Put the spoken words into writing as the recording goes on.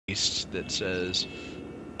that says,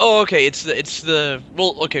 "Oh, okay, it's the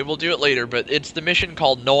well, okay, we'll do it later, but it's the mission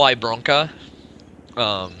called No Hay Bronca."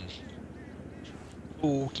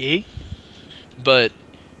 Okay. But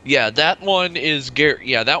yeah, that one is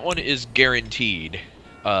guaranteed.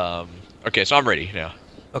 Okay, so I'm ready now.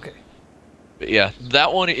 Okay. But yeah,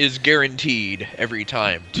 that one is guaranteed every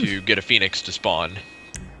time to get a phoenix to spawn.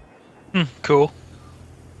 Cool.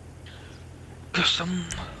 Custom.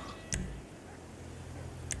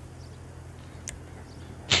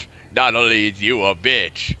 Not only is you a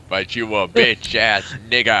bitch, but you a bitch ass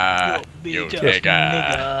nigga. You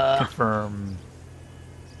nigga. Confirm.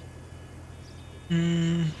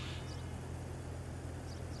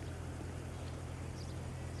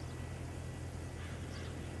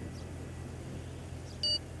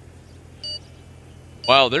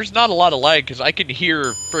 Wow, there's not a lot of lag because I can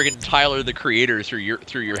hear friggin' Tyler the Creator through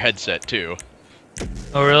your headset too.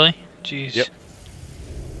 Oh really? Jeez. Yep.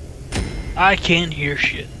 I can't hear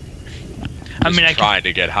shit. I mean, I trying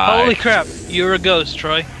to get high. Holy crap! You're a ghost,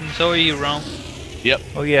 Troy, and so are you, Rome. Yep.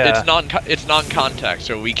 Oh yeah. It's non-contact,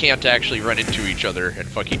 so we can't actually run into each other and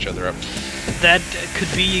fuck each other up. That could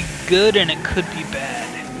be good and it could be bad.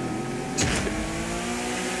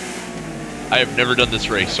 I have never done this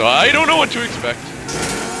race, so I don't know what to expect.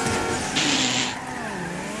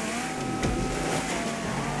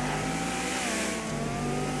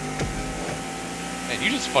 Man, you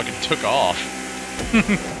just fucking took off.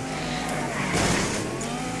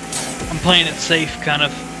 I'm playing it safe, kind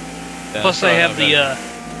of. Yeah, Plus, I have the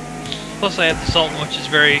Sultan, which is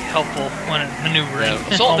very helpful when maneuvering.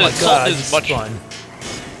 Yeah, Sultan is much fun.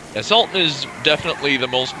 Yeah, Sultan is definitely the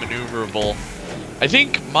most maneuverable. I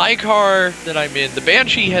think my car that I'm in, the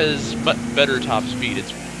Banshee has better top speed.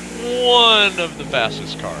 It's one of the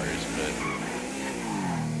fastest cars, but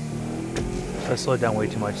So I slowed down way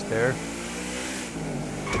too much there.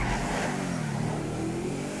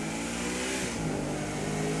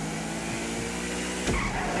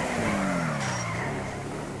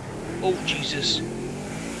 Oh Jesus!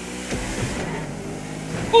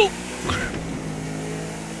 Oh!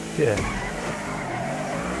 Yeah.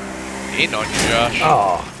 ain't on you, Josh.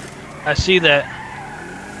 Oh. I see that.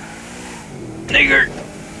 Nigger!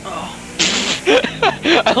 Oh.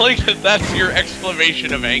 I like that that's your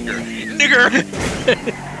exclamation of anger. Nigger!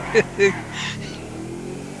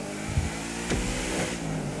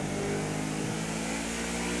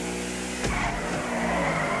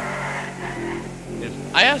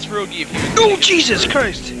 I asked Rogi if he was Oh Jesus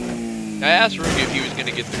Christ! I asked Rogi if he was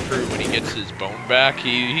gonna get the crew when he gets his bone back.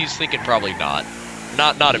 He's thinking probably not.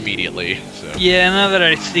 Not immediately, so. Yeah, now that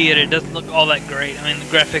I see it, it doesn't look all that great. I mean, the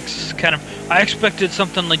graphics kind of... I expected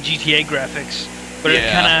something like GTA graphics, but it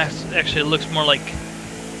kind of actually looks more like...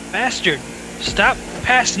 Bastard! Stop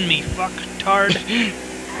passing me, fucktard!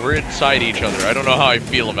 We're inside each other. I don't know how I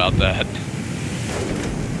feel about that.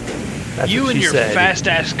 That's You what and she your said.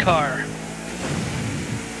 fast-ass car.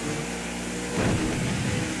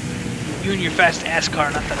 You and your fast-ass car,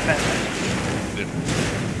 not that fast-ass.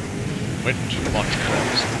 Went too much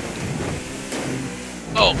close.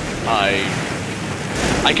 Oh,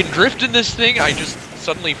 I can drift in this thing. I just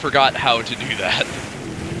suddenly forgot how to do that.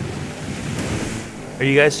 Are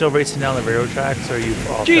you guys still racing down the railroad tracks, or are you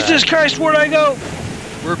off Jesus that? Christ, where'd I go?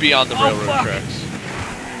 We're beyond the railroad fuck. tracks.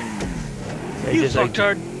 Yeah, You just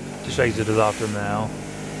fucktard. Just exited off them now.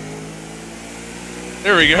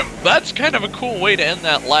 There we go. That's kind of a cool way to end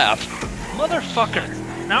that lap. Motherfucker.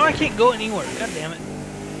 Now I can't go anywhere. God damn it.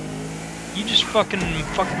 You just fucking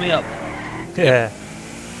fucked me up. Yeah.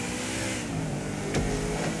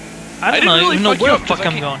 I didn't don't really even know fuck you where up the 'cause fuck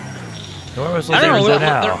I I'm can't- going. Where was I don't know there what-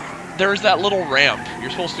 now? There's that little ramp.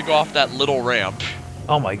 You're supposed to go off that little ramp.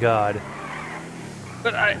 Oh my god.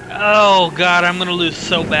 But oh god, I'm gonna lose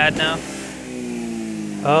so bad now.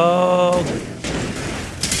 Oh.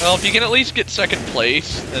 Well, if you can at least get second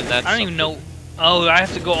place, then that's. I don't even know. Oh, I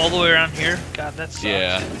have to go all the way around here? God, that sucks.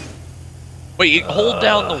 Yeah. Wait, you hold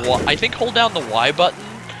down the Y. I think hold down the Y button.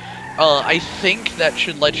 I think that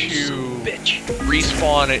should let you Bitch.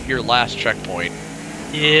 respawn at your last checkpoint.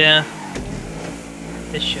 Yeah.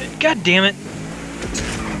 It should. God damn it.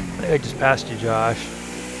 I think I just passed you, Josh.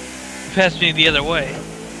 You passed me the other way.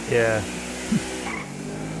 Yeah.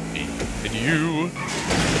 And you,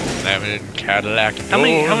 slamming Cadillac doors. How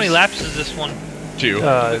many laps is this one? 2.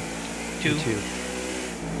 Two.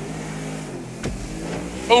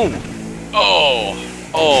 Oh,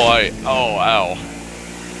 ow.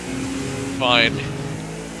 Fine.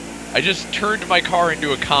 I just turned my car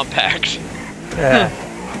into a compact. Yeah.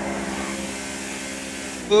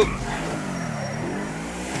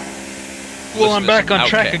 Well, I'm back on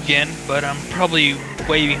track Outcast. again, but I'm probably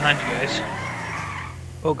way behind you guys.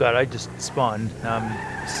 Oh god, I just spawned. Now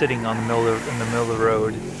I'm sitting on the middle of, in the middle of the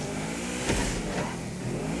road.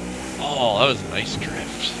 Oh, that was a nice drift.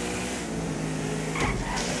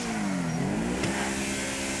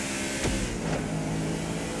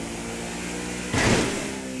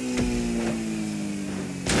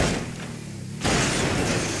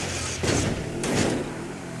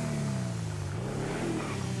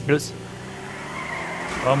 Just,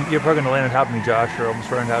 you're probably gonna land on top of me, Josh, or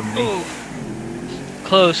almost right on top of me. Oh,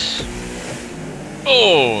 close.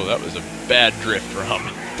 Oh, that was a bad drift, Rom.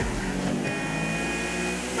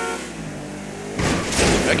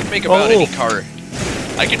 I can make about any car.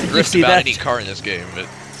 I can drift about any car in this game, but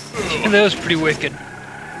That was pretty wicked.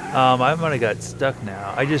 I might have got stuck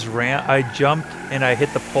now. I just ran. I jumped and I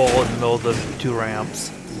hit the pole in the middle of the two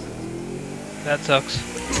ramps. That sucks.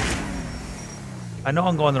 I know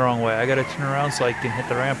I'm going the wrong way. I gotta turn around so I can hit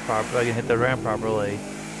the ramp properly.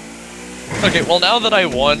 okay. Well, now that I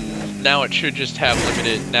won, now it should just have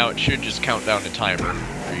limited. Now it should just count down the timer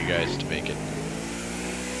for you guys to make it.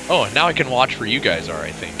 Oh, and now I can watch where you guys are,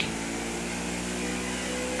 I think.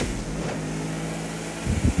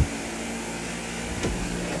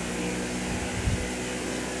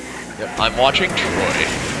 Yep, I'm watching Troy.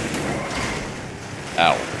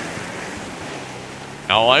 Ow.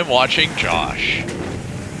 Now I'm watching Josh.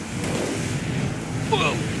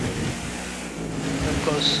 Whoa. That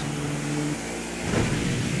close.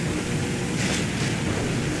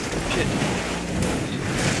 Shit.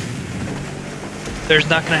 There's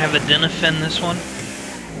not gonna have a Denafin this one?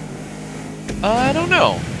 I don't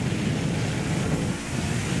know.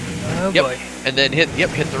 Oh yep. boy. And then hit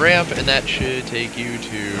the ramp, and that should take you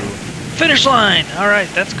to finish line! Alright,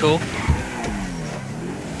 that's cool.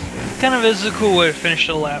 Kind of is a cool way to finish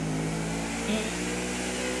the lap.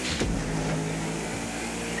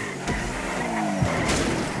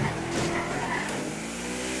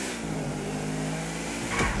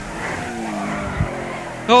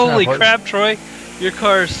 Holy crap, Troy! Your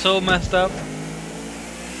car is so messed up.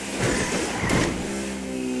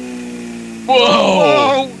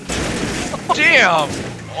 Whoa! Damn!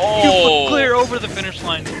 Oh! You flew clear over the finish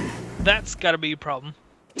line. That's gotta be a problem.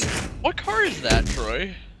 What car is that,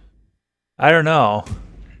 Troy? I don't know.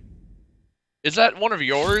 Is that one of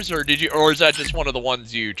yours, or is that just one of the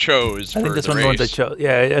ones you chose? I think that's one of the ones I chose.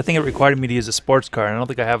 Yeah, I think it required me to use a sports car, and I don't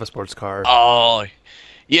think I have a sports car. Oh,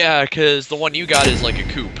 yeah, because the one you got is like a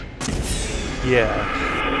coupe. Yeah.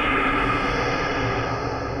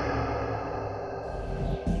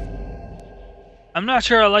 I'm not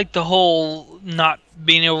sure I like the whole not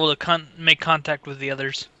being able to make contact with the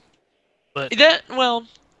others. But well,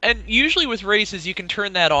 and usually with races you can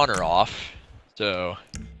turn that on or off. So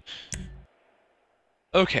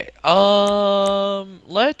okay,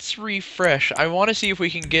 let's refresh. I want to see if we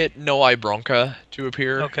can get No Hay Bronca to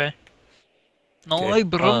appear. Okay. No Hay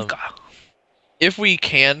Bronca. If we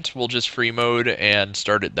can't, we'll just free mode and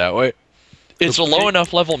start it that way. It's a low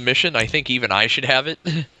enough level mission, I think even I should have it.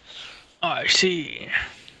 I see.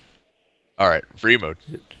 Alright, free mode.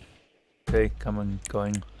 Okay, going.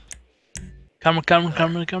 Come on,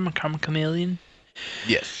 chameleon.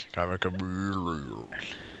 Yes. Chameleon.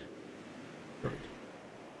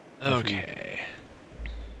 Okay.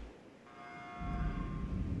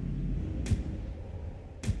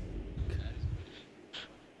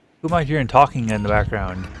 Who am I hearing talking in the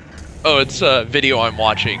background? Oh, it's a video I'm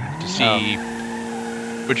watching to see,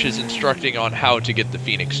 which is instructing on how to get the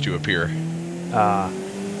Phoenix to appear.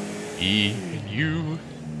 E and U.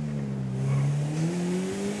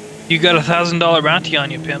 You got $1,000 bounty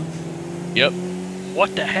on you, Pim. Yep.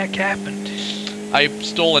 What the heck happened? I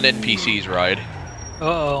stole an NPC's ride.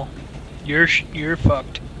 Uh-oh. You're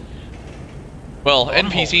fucked. Well,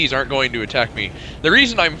 NPCs aren't going to attack me. The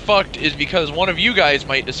reason I'm fucked is because one of you guys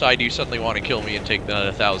might decide you suddenly want to kill me and take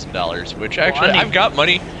the $1,000, which actually, I've got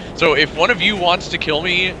money. So if one of you wants to kill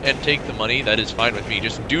me and take the money, that is fine with me.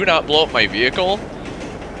 Just do not blow up my vehicle.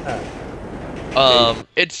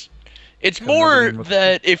 It's more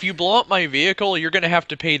that if you blow up my vehicle, you're going to have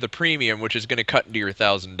to pay the premium, which is going to cut into your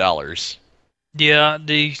 $1,000. Yeah,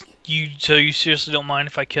 so you seriously don't mind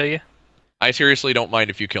if I kill you? I seriously don't mind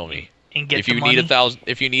if you kill me. And get if you the money? need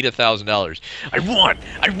 $1,000, I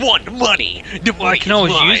want the money. The well, I can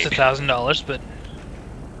always use the $1,000, but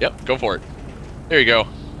yep, go for it. There you go.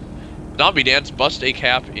 Zombie dance, bust a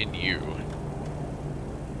cap in you.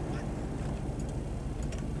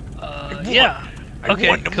 Yeah. Okay, I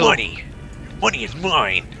want the money. Money is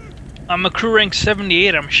mine. I'm a crew rank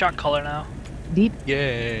 78. I'm a shot caller now. Deep.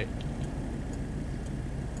 Yay.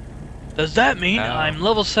 Does that mean I'm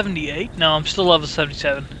level 78? No, I'm still level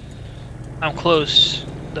 77. I'm close,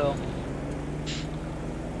 though.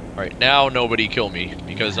 Alright, now nobody kill me,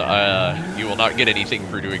 because you will not get anything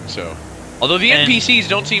for doing so. Although the And- NPCs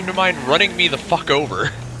don't seem to mind running me the fuck over.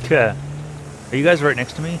 Okay. Are you guys right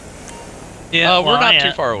next to me? Yeah, We're not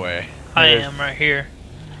too far away. I There's- am right here.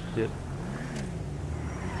 Yep.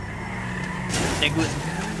 Niglet.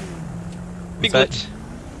 What's that?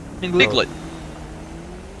 Piglet. Niglet. Diglet.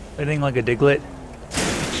 Anything like a diglet?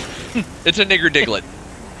 It's a nigger diglet.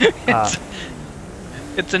 Ah,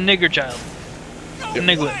 It's a nigger child. Yep.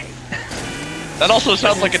 Niglet. That also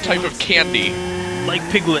sounds like a type of candy. Like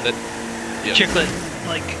piglet. Yeah. Chicklet.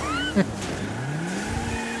 Like.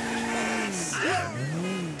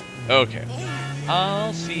 Okay.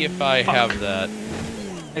 I'll see if I have that.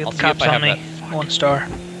 I'll see if Cops I have on me. that. Fuck. 1 star.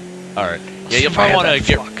 Alright. Yeah, See you'll if I probably have want to that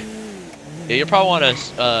get. fuck. Yeah, you'll probably want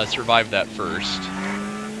to survive that first.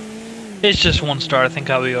 It's just 1 star. I think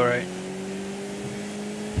I'll be alright.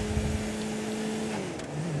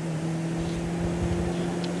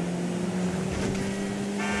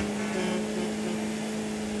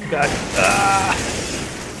 God. Ah.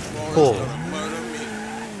 Cool.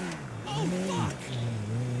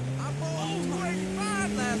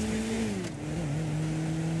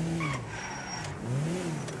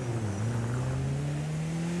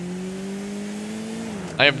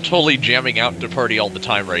 I am totally jamming out to party all the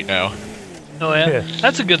time right now. Oh yeah? Yeah.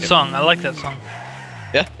 That's a good song. I like that song.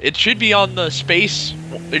 Yeah, it should be on the space.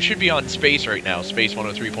 It should be on space right now. Space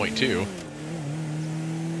 103.2.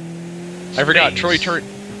 I forgot. Troy turned.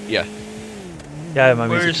 Yeah, Yeah, my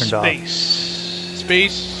music Where's turned off. space?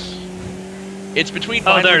 space. It's between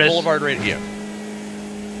Oh, there Vinewood it is. Boulevard Radio.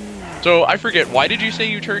 So I forget. Why did you say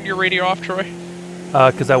you turned your radio off, Troy?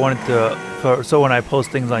 Because I wanted to, so when I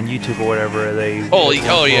post things on YouTube or whatever, they Oh, they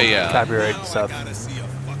oh, won't yeah, yeah. copyright stuff.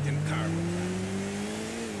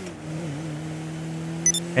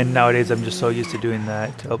 And nowadays, I'm just so used to doing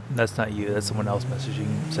that. Oh, that's not you. That's someone else messaging.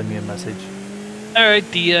 Send me a message. Alright,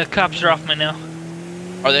 the cops are off me now.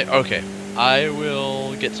 Are they okay? I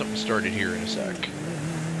will get something started here in a sec.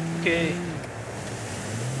 Okay.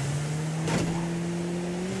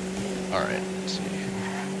 All right. Let's see.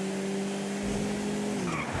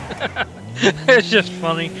 It's just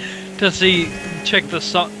funny to see, check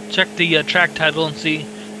the track title and see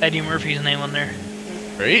Eddie Murphy's name on there.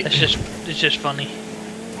 Right? It's just funny.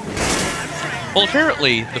 Well,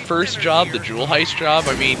 apparently, the first job, the jewel heist job,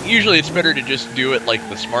 I mean, usually it's better to just do it like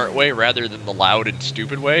the smart way rather than the loud and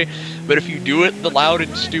stupid way. But if you do it the loud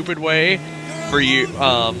and stupid way, for you,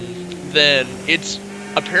 then it's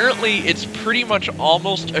pretty much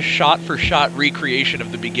almost a shot-for-shot recreation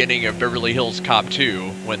of the beginning of Beverly Hills Cop 2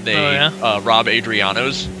 when they rob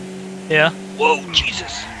Adriano's. Yeah. Whoa,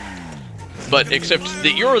 Jesus. But except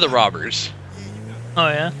that you're the robbers. Oh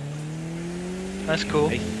yeah. That's cool.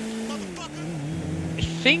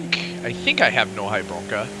 I think I have no high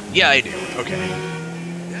bronca. Yeah, I do. Okay.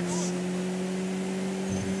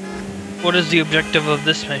 What is the objective of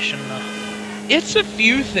this mission, though? It's a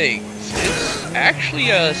few things. It's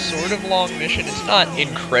actually a sort of long mission. It's not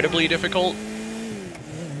incredibly difficult.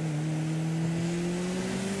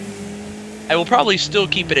 I will probably still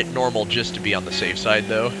keep it at normal just to be on the safe side,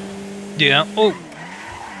 though. Yeah. Oh.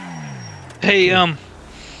 Hey,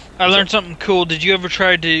 I learned something cool. Did you ever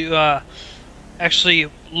try to actually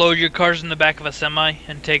load your cars in the back of a semi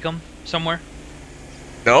and take them somewhere?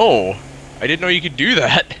 No, I didn't know you could do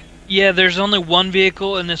that. Yeah, there's only one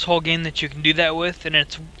vehicle in this whole game that you can do that with, and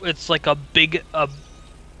it's like a big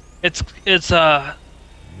it's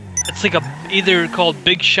like a either called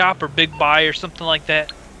Big Shop or Big Buy or something like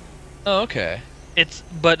that. Oh, okay.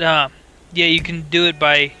 Yeah, you can do it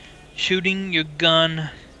by shooting your gun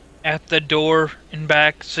at the door and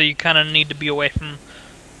back, so you kind of need to be away from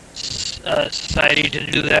society to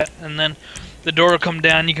do that. And then the door will come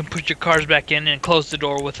down, you can put your cars back in and close the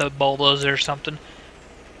door with a bulldozer or something.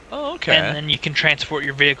 Oh, okay. And then you can transport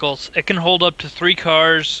your vehicles. It can hold up to 3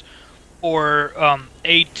 cars or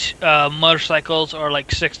 8 motorcycles or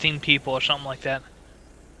like 16 people or something like that.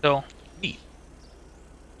 So, Neat.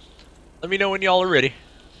 Let me know when y'all are ready.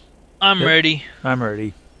 I'm Yep. ready. I'm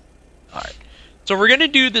ready. Alright. So we're gonna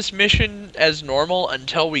do this mission as normal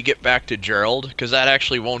until we get back to Gerald, because that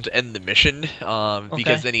actually won't end the mission,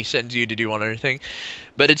 because then he sends you to do one other thing.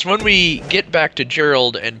 But it's when we get back to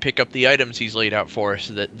Gerald and pick up the items he's laid out for us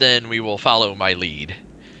that then we will follow my lead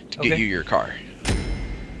to get you your car.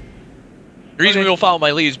 The reason we will follow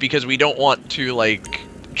my lead is because we don't want to, like,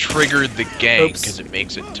 trigger the gang, Oops. because it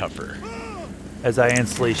makes it tougher. As I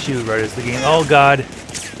instantly shoot right as the game. Oh God!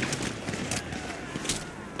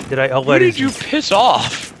 Who did you piss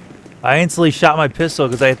off? I instantly shot my pistol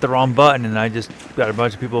because I hit the wrong button and I just got a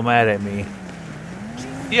bunch of people mad at me.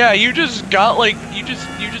 Yeah, you just got like you just.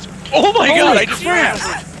 Oh my god! I just crap.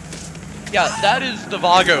 Yeah, that is the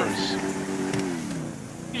Vagos.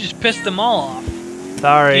 You just pissed them all off.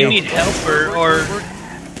 Sorry. Do you need help or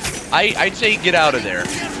I'd say get out of there.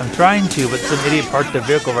 I'm trying to, but some idiot parked the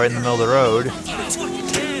vehicle right in the middle of the road.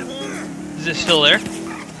 is it still there?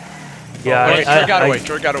 Yeah, Troy got away.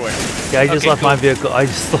 Troy got away. Yeah, I just Okay, left my vehicle. I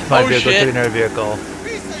just left my vehicle, shit. took another vehicle.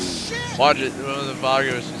 Watch it. One of the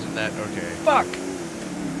Vagos is in that. Okay. Fuck.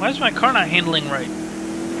 Why is my car not handling right?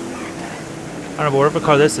 I don't know, but whatever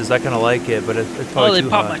car this is, I kind of like it, but it's Oh, probably they too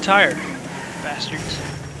popped hot. my tire. Bastards.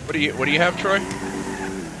 What do you have, Troy?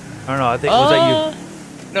 I don't know. I think was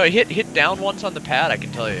that No, hit down once on the pad. I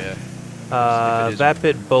can tell you. you?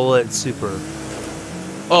 Vapid Bullet Super.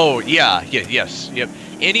 Oh yeah, yes, yep.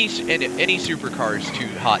 Any supercar is too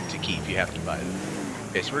hot to keep. You have to buy them.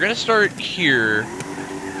 Okay, so we're gonna start here,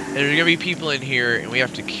 and there's gonna be people in here, and we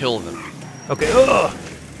have to kill them. Okay. Ugh!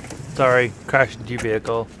 Sorry, crashed into your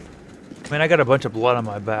vehicle. I mean, I got a bunch of blood on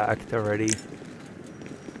my back already.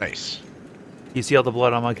 Nice. You see all the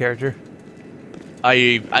blood on my character?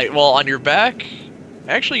 Well, on your back,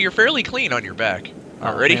 actually, you're fairly clean on your back.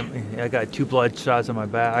 Already? I got 2 blood shots on my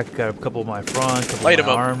back. Got a couple on my front, couple Light on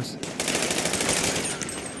my 'em up. arms.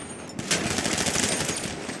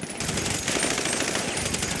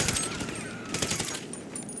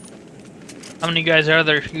 How many guys are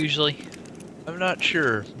there usually? I'm not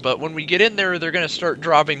sure, but when we get in there, they're gonna start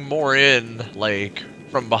dropping more in, like,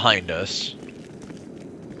 from behind us.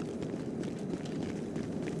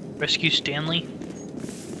 Rescue Stanley?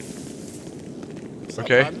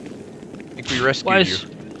 Okay. I think we rescued you.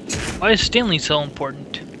 Why is Stanley so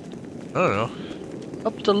important? I don't know.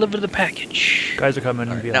 Help deliver the package. Guys are coming in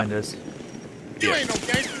Alright, behind now- us. You ain't no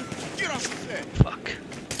gangster. Get off the set. Fuck.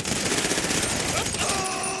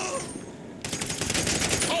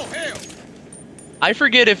 Oh hell. I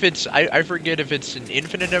forget if it's I forget if it's an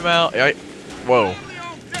infinite amount. Whoa. Only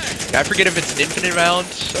on deck. I forget if it's an infinite amount.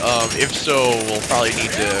 If so, we'll probably need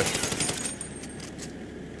to.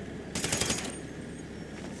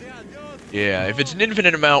 Yeah, if it's an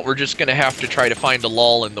infinite amount, we're just gonna have to try to find a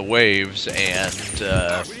lull in the waves and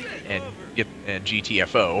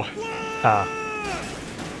GTFO. Ah.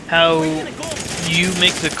 How you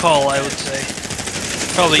make the call, I would say.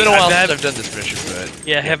 Probably. It's been a while I've since I've done this mission, but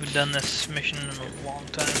yeah, I haven't done this mission in a long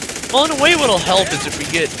time. well, in a way, what'll help is if we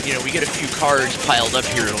get a few cars piled up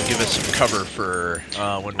here, it'll give us some cover for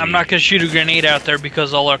when we. I'm not gonna shoot a grenade out there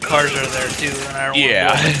because all our cars are there too, and I don't Yeah.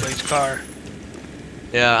 want to blow anybody's car.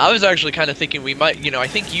 Yeah, I was actually kind of thinking we might. I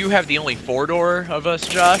think you have the only 4-door of us,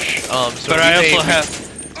 Josh. So But we I may-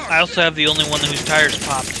 also have the only one whose tires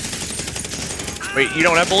popped. Wait, you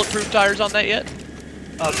don't have bulletproof tires on that yet?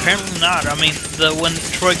 Apparently not. I mean, when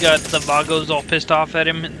Troy got the Vagos all pissed off at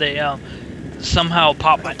him, they somehow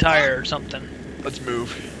popped my tire or something. Let's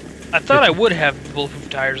move. I thought I would have bulletproof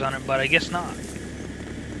tires on it, but I guess not.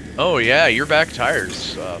 Oh yeah, your back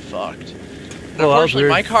tires fucked. Well, Unfortunately,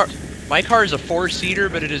 weird. my car is a 4-seater,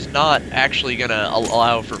 but it is not actually gonna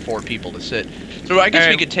allow for 4 people to sit. So I guess we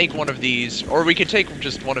Alright. could take one of these, or we could take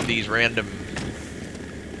just one of these random.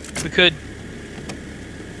 We could.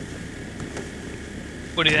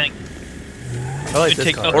 What do you think? I like We this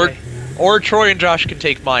take- car. okay. Or Troy and Josh can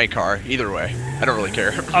take my car. Either way, I don't really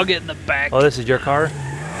care. I'll get in the back. Oh, this is your car?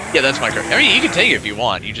 Yeah, that's my car. I mean, you can take it if you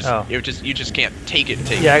want. You just, Oh. you just can't take it.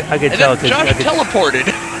 Take Yeah, it. I could And tell. then Josh I could, teleported.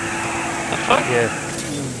 yeah.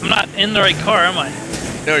 I'm not in the right car, am I?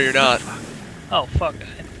 No, you're not. Oh, fuck.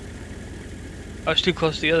 I was too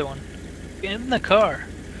close to the other one. Get in the car.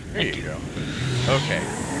 There you go. Okay.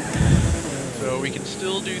 So we can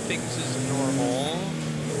still do things as normal.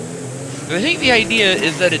 I think the idea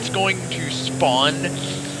is that it's going to spawn.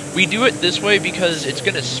 We do it this way because it's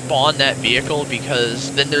going to spawn that vehicle,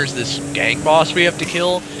 because then there's this gang boss we have to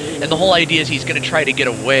kill, and the whole idea is he's going to try to get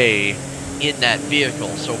away in that vehicle.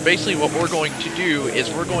 So basically what we're going to do is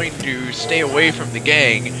we're going to stay away from the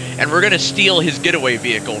gang, and we're going to steal his getaway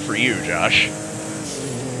vehicle for you, Josh.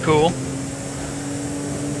 Cool.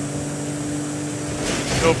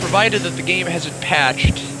 So provided that the game hasn't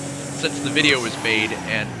patched since the video was made,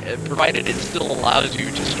 and provided it still allows you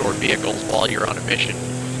to store vehicles while you're on a mission,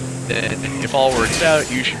 then if all works out,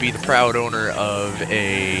 you should be the proud owner of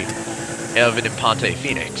an Impante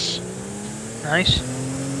Phoenix. Nice.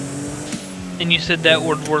 And you said that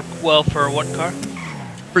would work well for what car?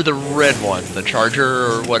 For the red one, the Charger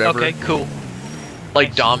or whatever. Okay, cool. Like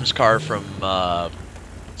nice. Dom's car from 6,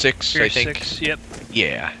 I Series think. 6, yep.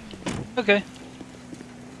 Yeah. Okay.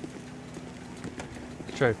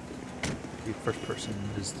 Try. The first person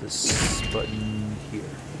is this button here.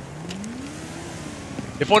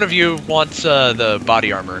 If one of you wants the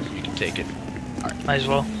body armor, you can take it. Might as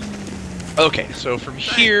well. Okay, so from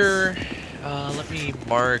here, let me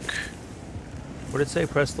mark. What did it say?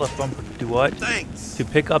 Press left bumper to do what? Thanks. To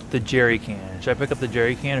pick up the jerry can. Should I pick up the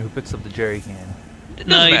jerry can, or who picks up the jerry can?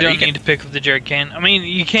 No, you matter, don't you can- need to pick up the jerry can. I mean,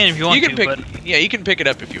 you can if you want You can to, pick. but Yeah, you can pick it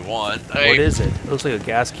up if you want. What is it? It looks like a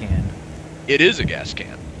gas can. It is a gas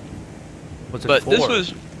can. What's it But for? this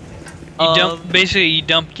was. you dump basically you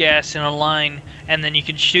dump gas in a line, and then you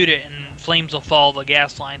can shoot it, and flames will follow the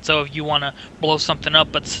gas line. So if you want to blow something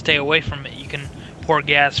up but stay away from it, you can pour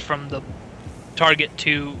gas from the target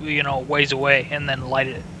to ways away, and then light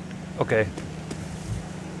it. Okay.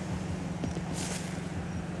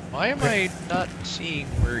 Why am I not seeing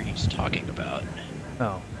where he's talking about?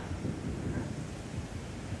 Oh.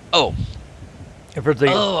 Oh. If it's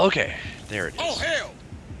a, Oh, okay. There it is. Oh, hell.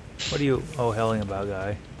 What are you helling about,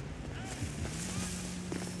 guy?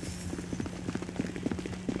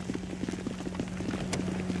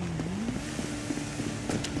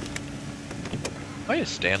 Why is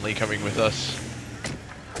Stanley coming with us?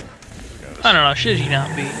 I don't know. Should he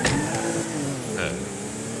not be?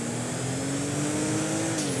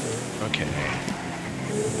 Okay.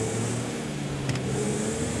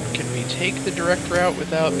 Can we take the direct route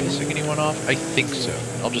without pissing anyone off? I think so.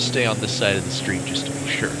 I'll just stay on this side of the street just to be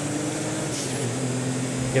sure.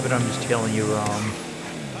 Yeah, but I'm just telling you wrong.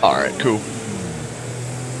 Alright, cool.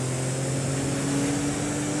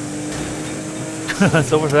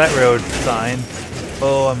 So what's that road sign?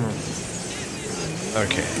 Oh, I'm...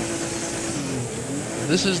 Okay.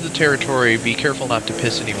 This is the territory. Be careful not to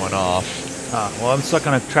piss anyone off. Ah, well, I'm stuck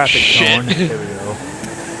on a traffic Shit. cone. There we go.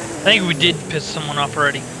 I think we did piss someone off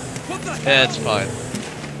already. That's fine.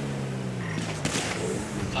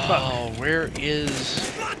 Oh, where is...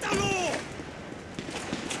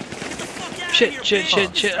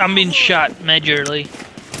 Shit. I'm being shot majorly.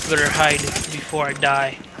 Better hide before I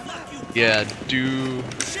die. Yeah, do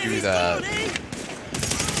that.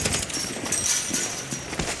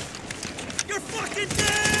 You're fucking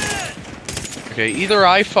dead. Okay, either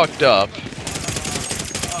I fucked up.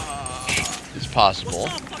 It's possible.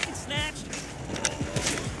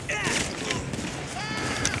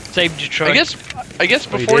 Save Detroit. I guess Oh, you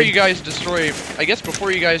before did? you guys destroy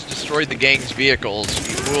the gang's vehicles,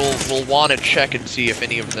 we'll want to check and see if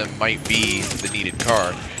any of them might be the needed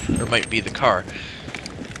car, or might be the car.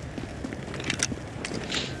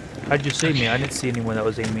 How'd you see me? I didn't see anyone that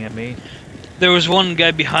was aiming at me. There was one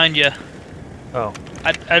guy behind you. Oh.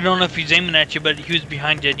 I don't know if he's aiming at you, but he was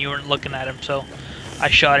behind you and you weren't looking at him, so I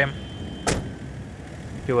shot him.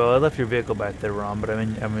 Okay, well, I left your vehicle back there, Ron, but I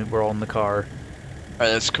mean, we're all in the car.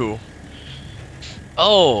 Alright, that's cool.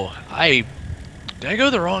 Oh, did I go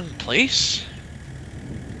the wrong place?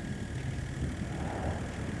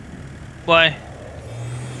 Why?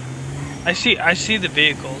 I see the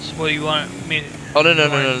vehicles. What do you want me? Oh no.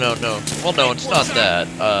 Well, no, it's not that.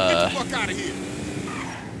 Get the fuck out of here.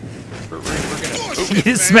 We're gonna. You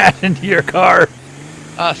just smashed into your car.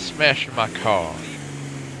 I smashed my car.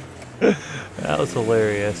 That was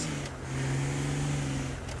hilarious.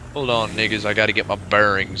 Hold on, niggas. I gotta get my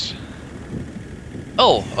bearings.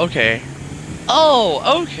 Oh, okay.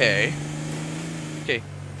 Oh, okay. Okay.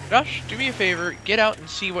 Josh, do me a favor. Get out and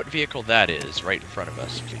see what vehicle that is right in front of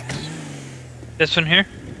us, please. This one here?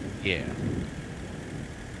 Yeah.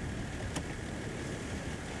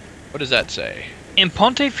 What does that say? In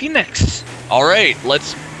Ponte Phoenix. Alright,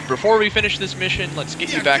 before we finish this mission, let's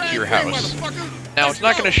get you back to your house. Now, it's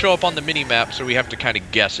not going to show up on the mini-map, so we have to kind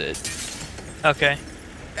of guess it. Okay.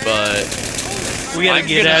 But... We gotta I'm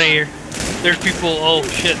get gonna- out of here. There's people. Oh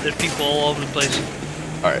shit! There's people all over the place.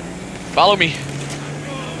 Alright. Follow me.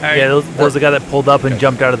 All right. Yeah, those the guy that pulled up and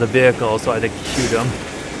jumped out of the vehicle, so I had to shoot him.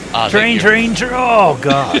 Thank you. Train. Oh,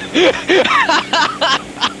 God.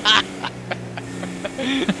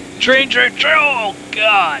 Train. Oh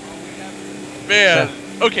god. Man.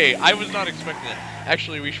 Okay, I was not expecting that.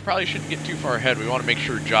 Actually, we probably shouldn't get too far ahead. We want to make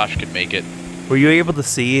sure Josh can make it. Were you able to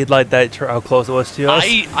see, like, that how close it was to us?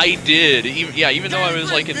 I did. Even though I was,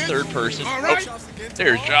 like, in third person. All right. Oh,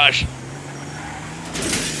 there's Josh.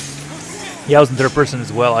 Yeah, I was in third person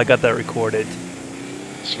as well. I got that recorded.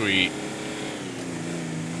 Sweet.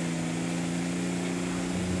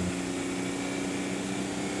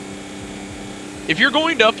 If you're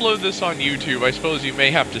going to upload this on YouTube, I suppose you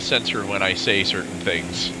may have to censor when I say certain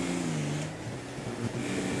things.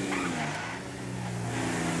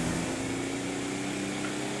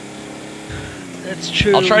 That's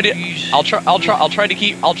true. I'll try to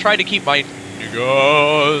keep my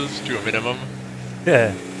niggas to a minimum.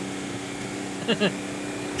 Yeah.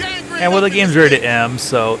 And well, the game's rated M,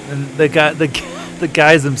 so and the the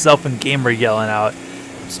guys themselves in game are yelling out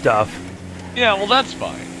stuff. Yeah, well, that's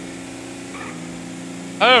fine.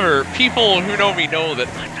 However, people who know me know that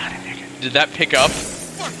I'm not a nigga. Did that pick up?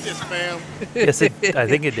 Fuck this, fam. Yes, I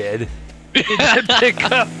think it did. It did pick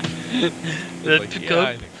up. Did Like, pick yeah, up?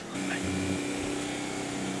 I think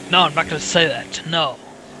so. No, I'm not gonna say that. No.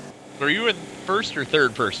 Are you in first or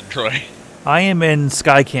third person, Troy? I am in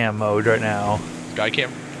Skycam mode right now.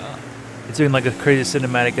 Skycam? It's doing like a crazy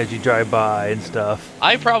cinematic as you drive by and stuff.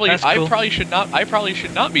 I probably That's cool.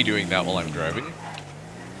 should not be doing that while I'm driving.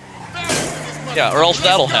 Yeah, or else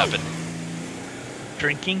that'll happen.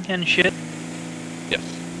 Drinking and shit. Yes.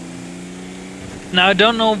 Now I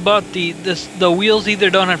don't know about the wheels either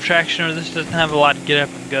don't have traction or this doesn't have a lot to get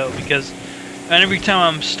up and go because every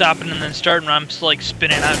time I'm stopping and then starting I'm just like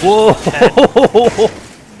spinning out. Whoa!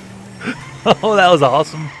 Oh, that was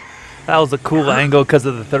awesome. That was a cool angle because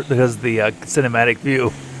of the cinematic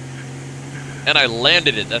view. And I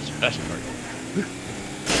landed it. That's the best part.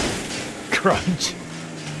 Crunch.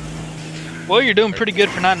 Well, you're doing pretty good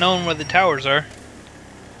for not knowing where the towers are.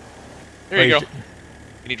 There you go.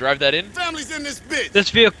 Can you drive that in? Family's in this bitch. This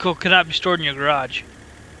vehicle cannot be stored in your garage.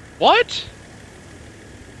 What?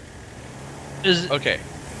 Okay.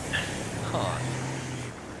 Huh.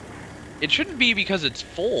 It shouldn't be because it's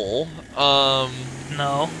full.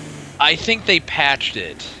 No. I think they patched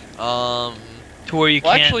it. To where you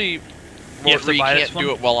Well, can't. actually, You have to buy this can't one?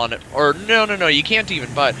 do it while on it. Or no, you can't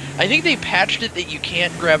even buy it. I think they patched it that you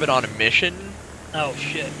can't grab it on a mission. Oh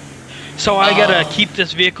shit. So I gotta keep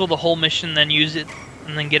this vehicle the whole mission, then use it,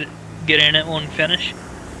 and then get in it when we finish.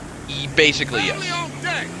 Basically, Family yes. on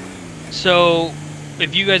deck. So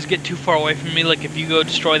if you guys get too far away from me, like if you go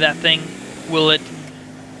destroy that thing, will it?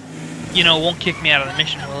 Won't kick me out of the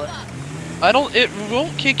mission, will it? It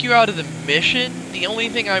won't kick you out of the mission. The only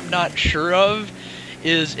thing I'm not sure of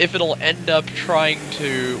is if it'll end up trying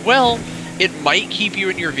to, well, it might keep you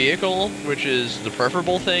in your vehicle, which is the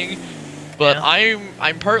preferable thing, but Yeah.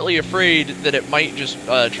 I'm partly afraid that it might just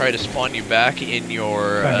try to spawn you back in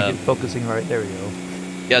your, Trying to get focusing right there. We go.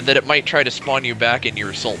 yeah, that it might try to spawn you back in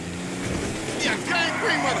your Sultan. Yeah, gang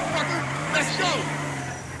green, motherfucker. Let's go.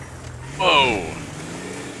 Whoa.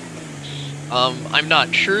 I'm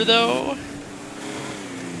not sure though.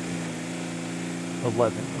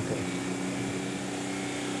 11. Okay.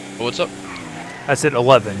 What's up? I said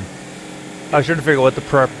 11. I was trying to figure out what the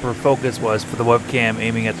proper focus was for the webcam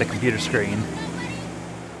aiming at the computer screen.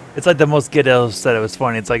 It's like the most ghetto said it was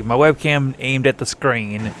funny. It's like my webcam aimed at the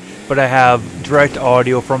screen, but I have direct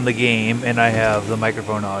audio from the game and I have the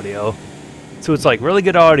microphone audio. So it's like really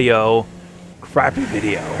good audio, crappy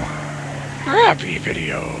video. Crappy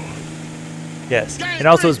video. Yes, and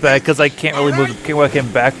also it's bad because I can't really move the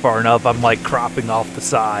webcam back far enough. I'm like cropping off the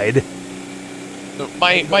side. So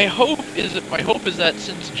my hope is that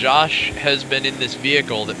since Josh has been in this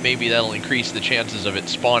vehicle, that maybe that'll increase the chances of it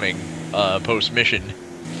spawning post mission.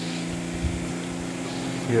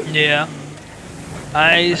 Yeah.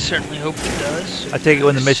 I certainly hope it does. I take it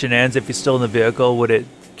when the mission ends, if he's still in the vehicle, would it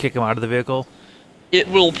kick him out of the vehicle? It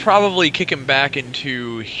will probably kick him back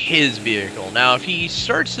into his vehicle. Now, if he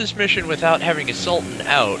starts this mission without having a Sultan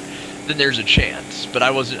out, then there's a chance. But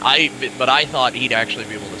I thought he'd actually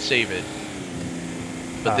be able to save it.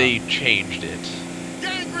 But they changed it.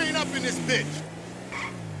 Gang green up in this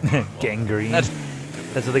bitch. Gangrene. That's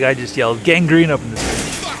That's what the guy just yelled. Gangrene up in this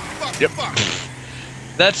bitch. Fuck, Yep. fuck.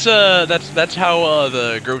 that's how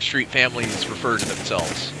the Grove Street families refer to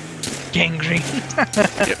themselves. Gangrene.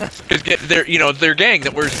 Because they're their gang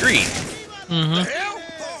that wears green. Mm-hmm. Hell?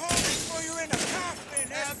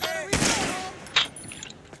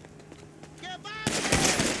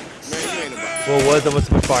 Man, you ain't about Well, what's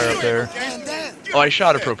the fire up there? Oh, I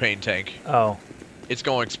shot a propane tank. Oh. It's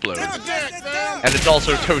going to explode. Down deck, fam. And it's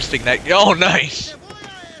also toasting that. Oh, nice.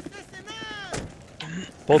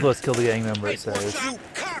 Both of us killed the gang member, it says. You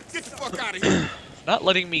cock, get the fuck out of here. Not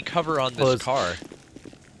letting me cover on Well, this it's- car.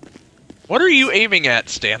 What are you aiming at,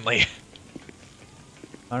 Stanley?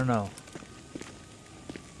 I don't know.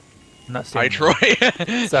 I'm not Hi, standing Troy.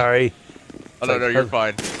 there. Sorry. Oh, no, you're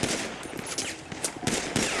fine.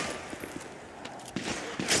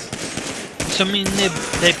 So I mean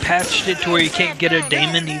they patched it to where you can't get a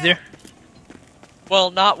Damon either.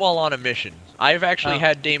 Well, not while on a mission. I've actually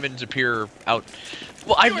had Daemons appear out.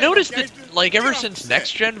 Well, I've noticed that, like, ever since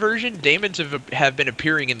next gen version, Daemons have been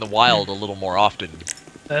appearing in the wild a little more often.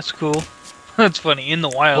 That's cool. That's funny. In the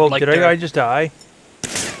wild, Well, like did they're- I just die?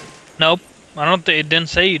 Nope. I don't think it didn't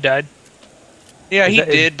say you died. Yeah, Is he that-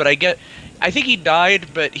 did, but I think he died,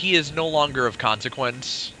 but he is no longer of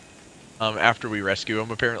consequence. After we rescue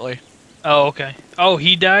him, apparently. Oh, okay. Oh,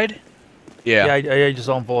 he died? Yeah. I just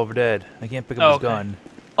saw him fall over dead. I can't pick up his gun.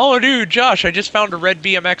 Oh, dude, Josh, I just found a red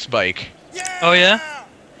BMX bike. Oh yeah?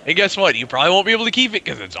 And guess what? You probably won't be able to keep it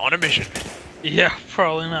because it's on a mission. Yeah,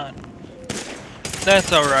 probably not.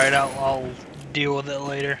 That's all right. I'll deal with it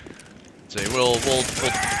later. So we'll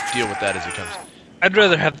deal with that as it comes. I'd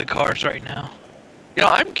rather have the cars right now. You know,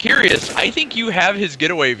 I'm curious. I think you have his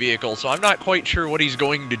getaway vehicle, so I'm not quite sure what he's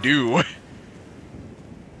going to do.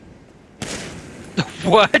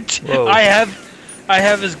 What? Whoa. I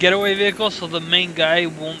have his getaway vehicle, so the main guy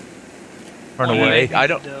won't Run away. I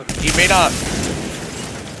don't. He may not.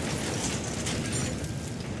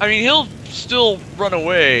 I mean, he'll still run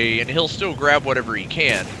away and he'll still grab whatever he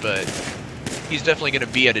can, but he's definitely going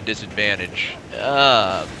to be at a disadvantage.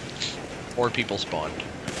 More people spawned.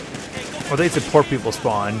 Well, they said poor people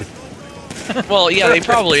spawned. Well, yeah, they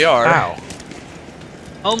probably are. Wow.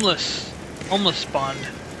 Homeless spawned.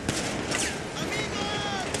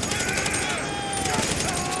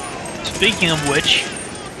 Speaking of which,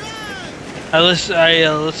 I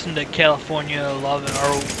listened to California Love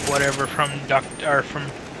or whatever from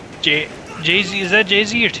Jay-Z. Is that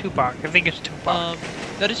Jay-Z or Tupac? I think it's Tupac.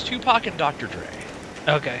 That is Tupac and Dr. Dre.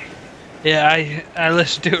 Okay. Yeah, I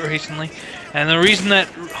listened to it recently, and the reason that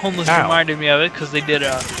Homeless reminded me of it because they did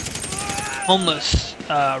a Homeless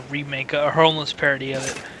remake, a Homeless parody of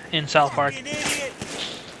it in South Park.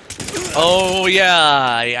 Oh yeah,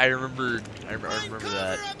 I remember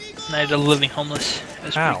that. Night of the Living Homeless. It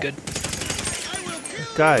was pretty good.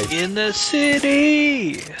 Guys. In the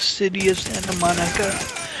city of Santa Monica,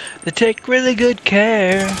 they take really good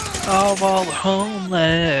care of all the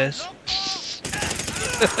homeless.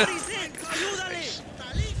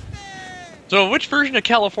 So, which version of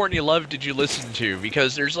California Love did you listen to?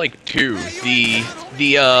 Because there's like two. The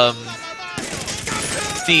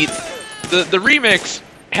remix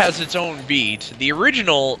has its own beat. The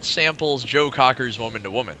original samples Joe Cocker's "Woman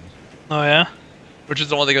to Woman." Oh yeah. Which is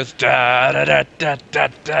the one that goes da da da da da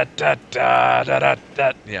da da da da da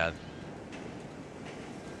da. Yeah.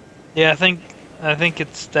 Yeah, I think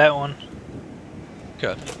it's that one.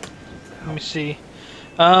 Okay. Let me see.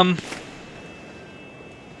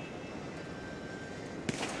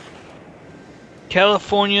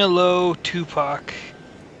 California Low Tupac.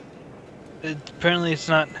 Apparently it's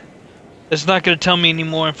not going to tell me any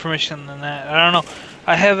more information than that. I don't know.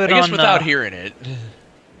 I have it on... I guess without hearing it.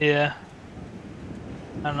 Yeah.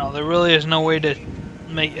 I don't know. There really is no way to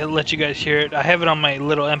let you guys hear it. I have it on my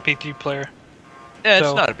little MP3 player. Yeah,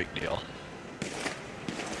 it's not a big deal.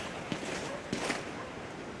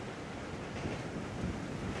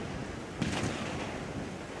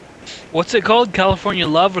 What's it called? California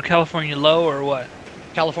Love or California Low or what?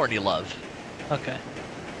 California Love. Okay.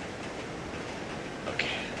 Okay.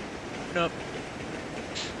 Nope.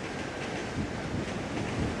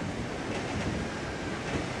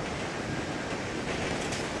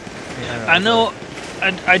 I know.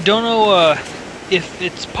 I don't know if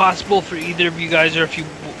it's possible for either of you guys, or if you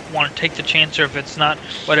want to take the chance, or if it's not,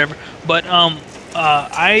 whatever. But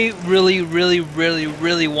I really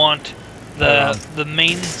want the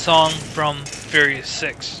main song from Furious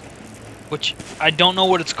 6, which I don't know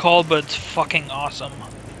what it's called, but it's fucking awesome.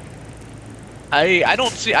 I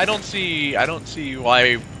don't see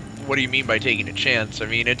why. What do you mean by taking a chance? I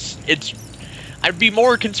mean, it's. I'd be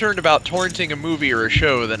more concerned about torrenting a movie or a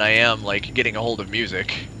show than I am like getting a hold of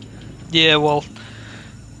music. Yeah, well,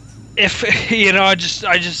 if you know, I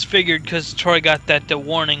just figured because Troy got the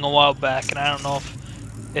warning a while back, and I don't know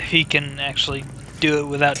if he can actually do it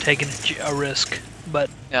without taking a risk. But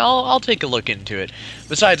yeah, I'll take a look into it.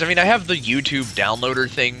 Besides, I mean, I have the YouTube downloader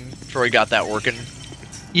thing. Troy got that working.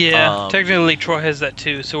 Yeah, technically Troy has that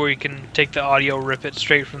too, so where you can take the audio, rip it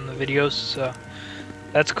straight from the videos. So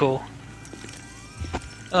that's cool.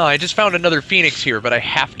 Oh, I just found another Phoenix here, but I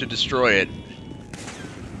have to destroy it.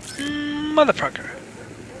 Motherfucker.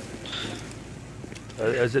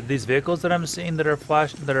 Is it these vehicles that I'm seeing that are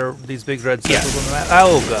flashing, that are these big red circles on the map?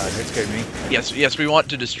 Oh god, that scared me. Yes, we want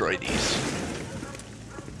to destroy these.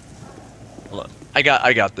 Hold on. I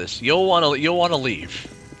got this. You'll wanna leave.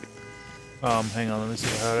 Hang on, let me see.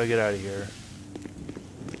 How do I get out of here?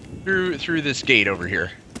 Through this gate over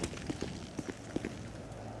here.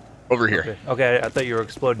 Over here. Okay, I thought you were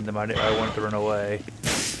exploding them. I wanted to run away.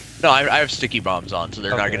 No, I have sticky bombs on, so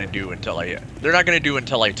they're not gonna do until I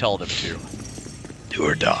tell them to. Do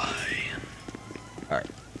or die. All right.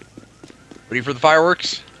 Ready for the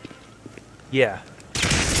fireworks? Yeah.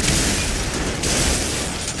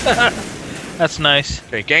 That's nice.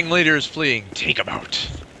 Okay, gang leader is fleeing. Take him out.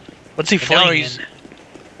 What's he fleeing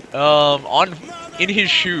in? In his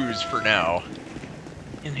shoes for now.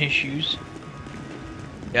 In his shoes?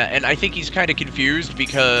 Yeah, and I think he's kind of confused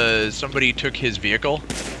because somebody took his vehicle.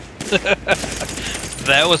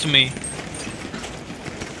 That was me.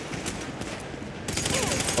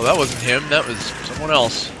 Oh, that wasn't him. That was someone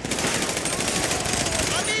else.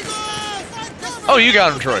 Oh, you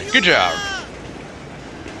got him, Troy. Good job.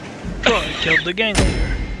 Troy killed the gang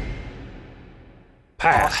leader.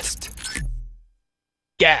 Passed.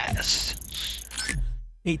 Gas.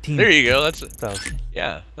 18. There you go. That's thousand.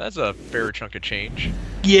 yeah. That's a fair chunk of change.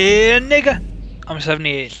 Yeah, nigga. I'm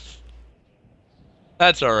 78.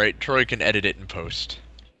 That's all right. Troy can edit it in post.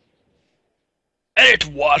 Edit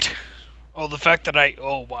what? Oh, the fact that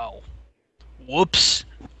oh, wow. Whoops.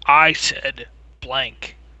 I said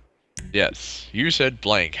blank. Yes, you said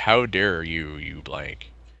blank. How dare you, you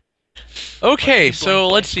blank? Okay, Blank, so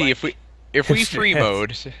blank, let's see blank. if we Hipster free death. mode.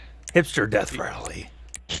 Hipster death rally.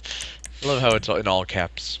 I love how it's in all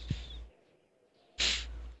caps.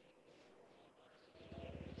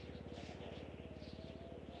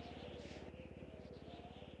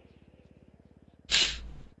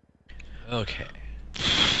 Okay.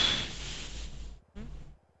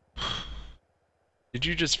 Did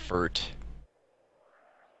you just fart?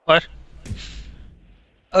 What?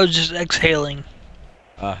 I was just exhaling.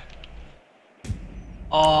 Ah.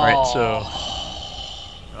 Oh. Alright, so...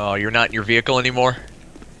 Oh, you're not in your vehicle anymore?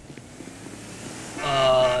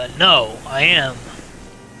 No, I am.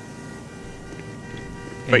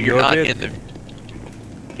 But you're your not vehicle? in the...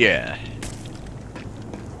 Yeah.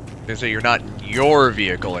 So you're not in your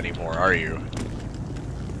vehicle anymore, are you?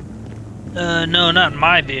 No, not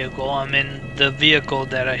my vehicle. I'm in the vehicle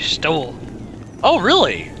that I stole. Oh,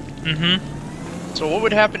 really? Mm-hmm. So what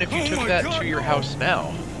would happen if you Oh took my that God, to your no. house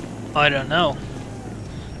now? I don't know.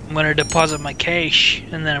 I'm gonna deposit my cash,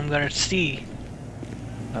 and then I'm gonna see.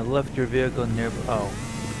 I left your vehicle near. Oh.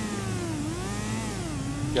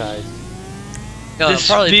 Guys. No, This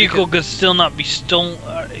probably vehicle could still not be stolen.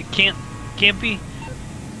 It can't be.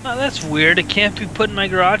 Oh, that's weird. It can't be put in my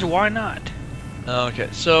garage. Why not? Okay,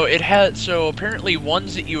 so it has. So apparently,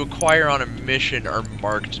 ones that you acquire on a mission are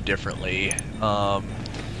marked differently.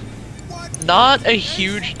 Not a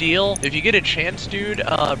huge deal. If you get a chance, dude,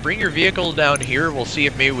 bring your vehicle down here. We'll see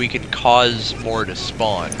if maybe we can cause more to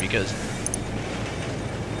spawn because.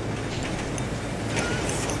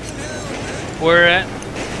 Where at?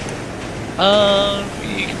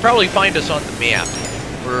 You can probably find us on the map.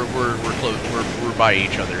 We're close. We're by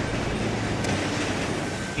each other.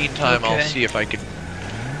 Meantime, I'll Okay. see if I can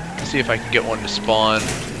get one to spawn. I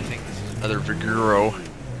think this is another Viguro.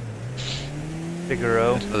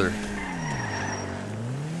 Figaro. Other.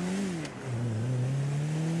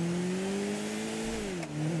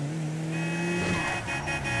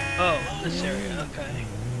 Oh, this area. Okay.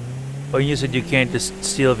 Oh, you said you can't just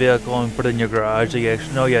steal a vehicle and put it in your garage. You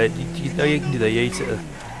actually, no, yeah, no, you can do that. Yeah, you said.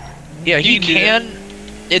 Yeah, he You can do can.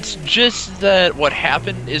 It's just that what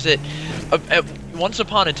happened is that once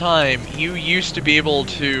upon a time, you used to be able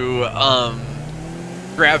to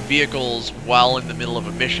grab vehicles while in the middle of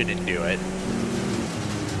a mission and do it.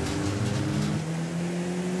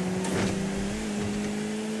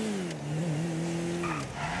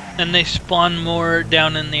 And they spawn more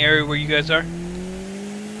down in the area where you guys are?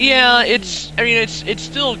 Yeah, I mean, it's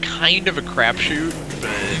still kind of a crapshoot, but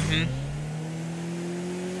Mm-hmm.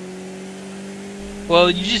 Well,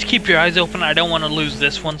 you just keep your eyes open. I don't want to lose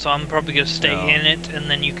this one, so I'm probably going to stay No. in it, and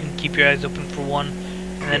then you can keep your eyes open for one.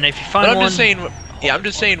 And then if you find but I'm one... just saying. Yeah, I'm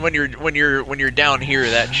just saying when you're down here,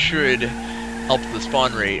 that should help the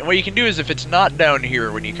spawn rate. And what you can do is if it's not down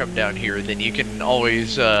here when you come down here, then you can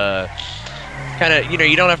always kind of,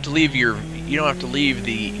 you don't have to leave your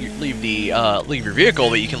leave your vehicle,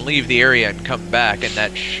 but you can leave the area and come back, and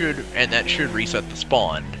that should reset the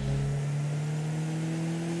spawn.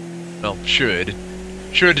 Well, should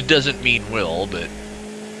doesn't mean will, but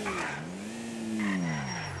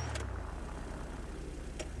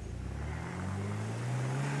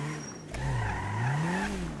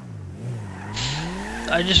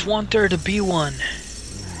I just want there to be one.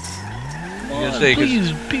 Come I was gonna on, say, 'cause-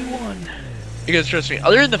 please be one. because trust me,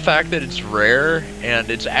 other than the fact that it's rare and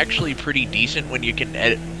it's actually pretty decent when you can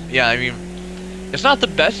edit. Yeah, I mean, it's not the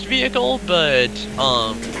best vehicle, but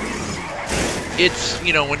it's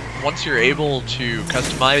once you're able to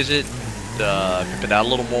customize it, pimp it out a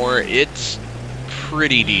little more, it's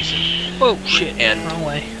pretty decent. Oh shit! And- wrong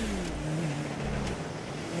way.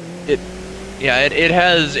 It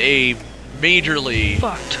has a majorly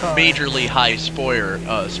high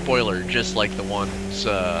spoiler, just like the ones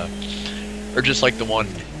or just like the one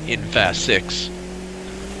in Fast 6.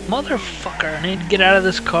 Motherfucker! I need to get out of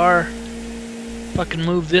this car. Fucking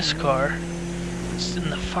move this car. It's in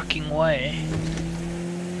the fucking way.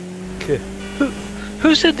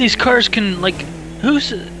 Who said these cars can like?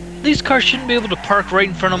 These cars shouldn't be able to park right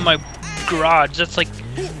in front of my garage? That's like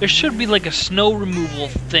there should be like a snow removal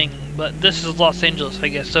thing, but this is Los Angeles, I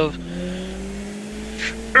guess. So,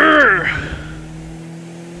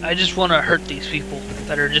 I just want to hurt these people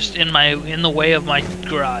that are just in the way of my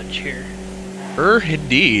garage here.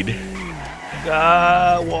 Indeed.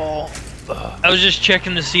 Well. I was just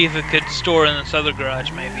checking to see if it could store in this other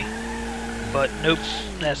garage, maybe. But nope,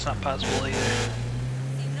 that's not possible either.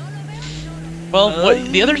 Well, what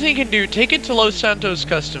the other thing you can do, take it to Los Santos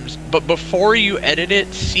Customs, but before you edit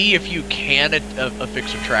it, see if you can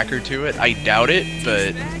affix a tracker to it. I doubt it,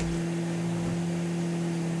 but...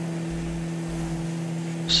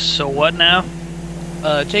 So what now?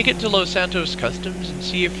 Take it to Los Santos Customs and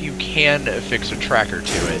see if you can affix a tracker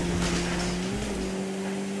to it.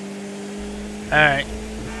 Alright.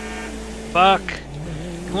 Fuck.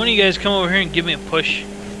 Can one of you guys come over here and give me a push?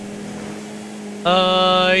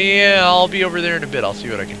 Yeah, I'll be over there in a bit. I'll see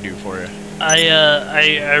what I can do for you.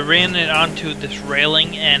 I ran it onto this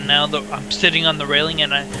railing, and now I'm sitting on the railing,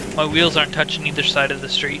 and my wheels aren't touching either side of the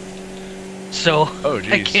street. So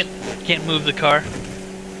I can't move the car.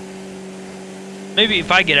 Maybe if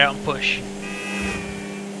I get out and push.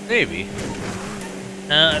 Maybe.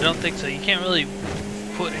 No, I don't think so. You can't really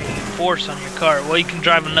put any force on your car. Well, you can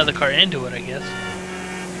drive another car into it, I guess.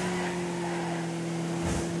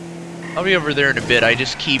 I'll be over there in a bit. I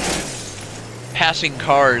just keep passing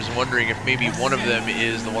cars, wondering if maybe one of them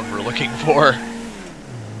is the one we're looking for.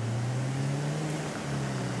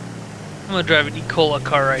 I'm gonna drive an E-Cola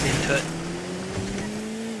car right into it.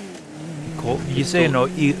 You say no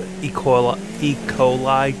E.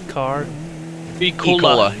 coli car?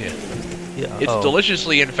 E-Cola. Yeah. Yeah. It's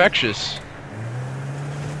deliciously infectious.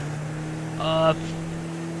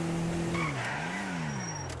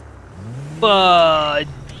 But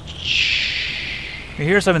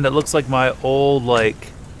Here's something that looks like my old oh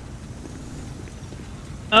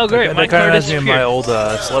great, that my kind car of reminds me of disappeared. my old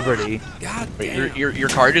celebrity. Wait, your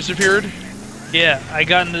car disappeared? Yeah, I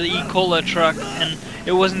got into the E-Cola truck and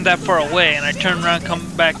it wasn't that far away, and I turned around,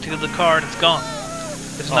 come back to the car, and it's gone.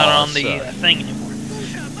 It's not on the thing anymore.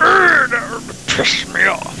 Piss me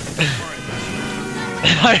off.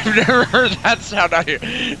 I've never heard that sound out here.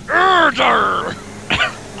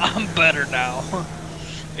 I'm better now.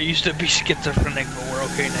 I used to be schizophrenic, but we're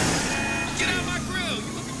okay now.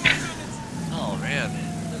 Oh man.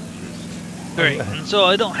 Great, and so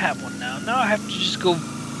I don't have one now. Now I have to just go.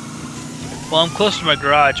 Well, I'm close to my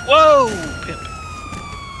garage. Whoa, pimp.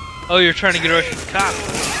 Oh, you're trying to get away from the cop.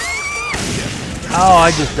 Oh,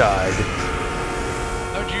 I just died.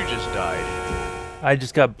 How'd you just die? I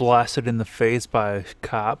just got blasted in the face by a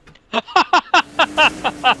cop.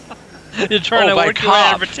 You're trying to work your way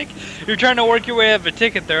out of a ticket. You're trying to work your way out of a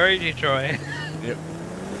ticket there, aren't you, Troy? Yep.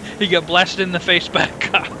 You got blasted in the face by a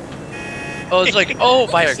cop. Oh, it's like, oh,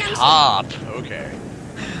 by a cop. Okay.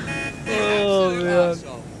 Oh man.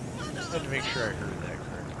 I had to make sure I heard that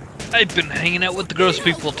correctly. I've been hanging out with the gross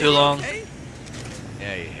people too long.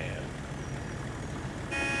 Yeah, you have.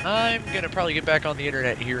 I'm gonna probably get back on the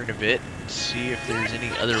internet here in a bit and see if there's any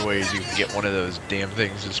other ways you can get one of those damn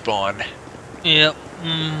things to spawn. Yep.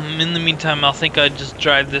 In the meantime, I'll think I'd just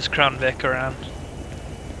drive this Crown Vic around.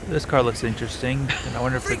 This car looks interesting, and I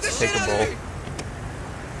wonder if it's takeable.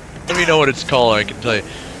 Let me know what it's called, I can tell you.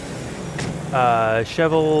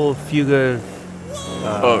 Cheval Fuga.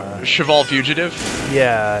 Cheval Fugitive?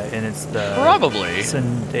 Yeah, and it's the Probably.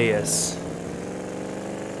 Syndeus.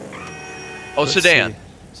 Oh, Let's sedan. see.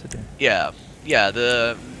 Sedan. Yeah.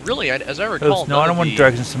 Yeah, really, as I recall... No, I don't want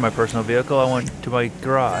directions to my personal vehicle, I want to my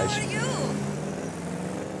garage.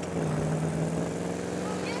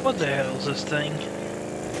 What the hell is this thing?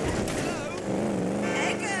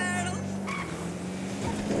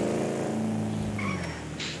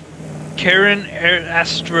 Karen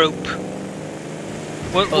Astrope.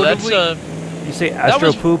 What that's did we... You say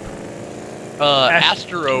Astro Poop?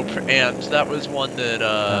 Asterope, and that was one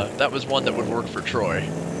that would work for Troy.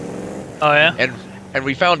 Oh yeah? And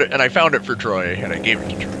we found it, and I found it for Troy, and I gave it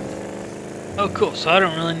to Troy. Oh cool, so I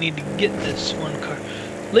don't really need to get this one car.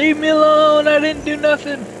 Leave me alone, I didn't do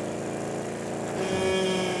nothing.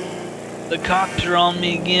 The cops are on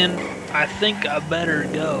me again. I think I better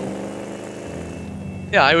go.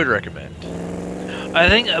 Yeah, I would recommend. I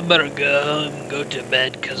think I better go home and go to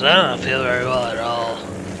bed because I don't feel very well at all.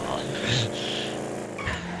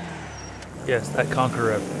 Yes, that Conquer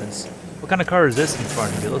reference. What kind of car is this in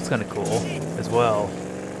front of you? It looks kind of cool as well.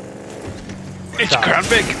 It's Crown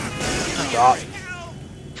Vic. Stop.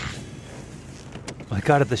 My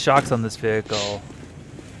god, the shocks on this vehicle.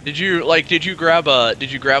 Did you grab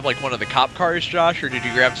like one of the cop cars, Josh, or did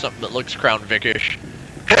you grab something that looks Crown Vic-ish?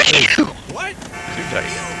 What? Seems like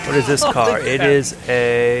What is this car? It is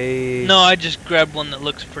a... No, I just grabbed one that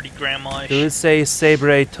looks pretty grandma-ish. It would say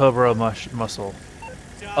Sabre Turbo Muscle.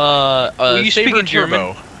 Were you Saber speaking German?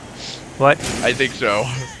 Turbo. What? I think so.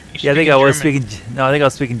 Yeah, I think I was speaking... No, I think I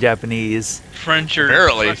was speaking Japanese. French or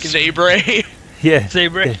Apparently, fucking- Sabre. Yeah.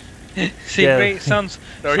 Sabre. Sabre sounds.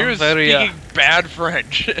 No, he was very, speaking bad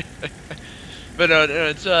French. But no,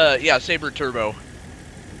 it's yeah, Saber Turbo.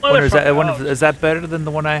 Wonder, is that, I wonder, Oh, is that better than the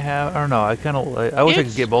one I have? I don't know. I kind of... I wish I could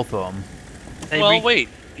It's- get both of them. Well, wait.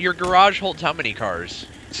 Your garage holds how many cars?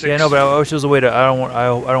 Yeah, no, but I wish there was a way to... I don't want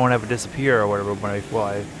to have it disappear or whatever when I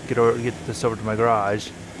get this over to my garage.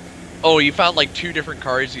 Oh, you found like 2 different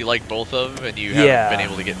cars you like both of, and you Yeah. haven't been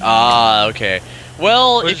able to get. Ah, okay.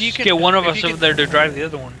 Well, Let's if you can get one of if us you over can- there to drive the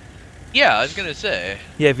other one. Yeah, I was gonna say.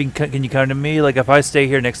 Yeah, if you can you come to me? Like, if I stay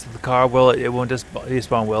here next to the car, will it won't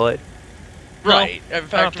despawn, will it? No, Right. In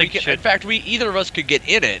fact, think it should. in fact, either of us could get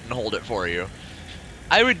in it and hold it for you.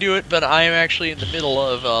 I would do it, but I am actually in the middle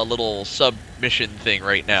of a little submission thing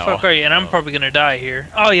right now. Fuck are you? And I'm probably gonna die here.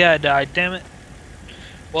 Oh yeah, I died. Damn it.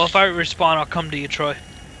 Well, if I respawn, I'll come to you, Troy.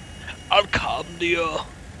 I'll come to you.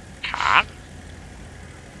 Huh?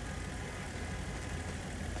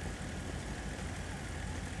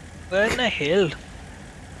 Where in the hell?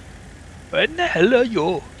 Where in the hell are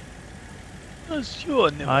you? What's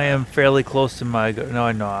your name? I am fairly close to my... No,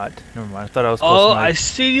 I'm not. Never mind. I thought I was close Oh, to my... I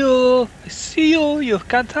see you. I see you. You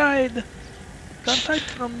can't hide. Can't hide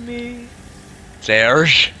from me.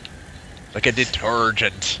 Serge, like a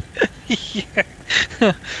detergent. Yeah.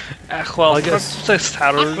 Well, I guess- that's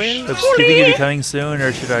Serge. Do you think it'll be coming soon,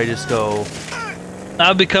 or should I just go...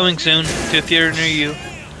 I'll be coming soon to a theater near you.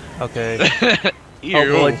 Okay. Ew.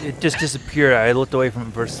 Oh, well, it just disappeared. I looked away from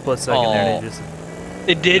it for a split second there, and it just...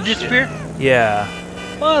 It did disappear? Yeah.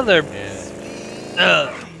 Mother.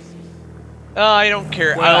 Yeah. I don't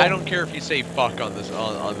care. Well- I don't care if you say fuck on this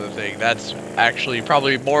on the thing. That's actually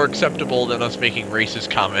probably more acceptable than us making racist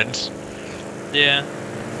comments. Yeah.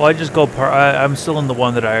 Well, I just go I'm still in the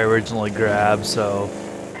one that I originally grabbed, so...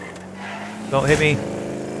 Don't hit me.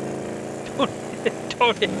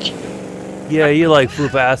 Don't hit you. Yeah, you like flew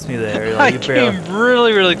past me there. Like, I you barely... came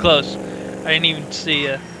really, really close. I didn't even see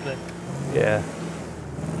you. Yeah.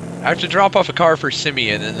 I have to drop off a car for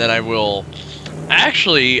Simeon, and then I will.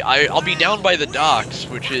 Actually, I'll be down by the docks,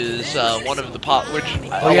 which is one of the which.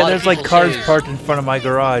 Oh yeah, there's like cars parked in front of my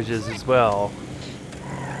garages as well.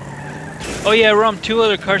 Oh yeah, Rom. 2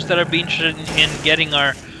 other cars that I'd be interested in getting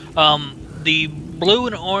are the blue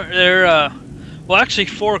and orange. They're well, actually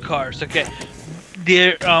 4 cars. Okay,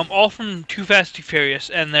 they're all from Too Fast Too Furious,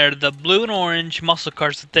 and they're the blue and orange muscle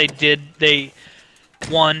cars that they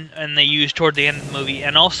won and they used toward the end of the movie,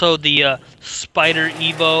 and also the Spider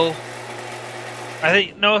Evo.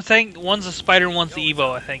 I think one's a Spider and one's the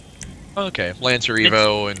Evo. I think. Okay, Lancer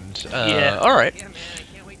Evo and yeah. All right.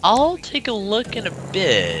 I'll take a look in a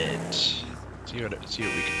bit. See what we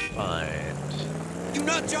can find. You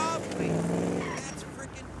nut job? That's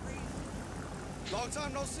freaking crazy. Long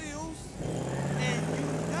time no see, and you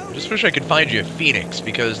know I just wish I could find you a Phoenix,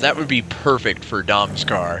 because that would be perfect for Dom's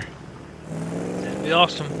car. That'd be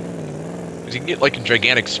awesome. Because you can get like a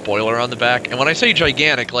gigantic spoiler on the back, and when I say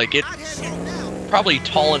gigantic, like it's probably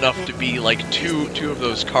tall enough to be like two of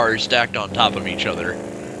those cars stacked on top of each other.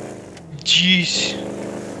 Jeez.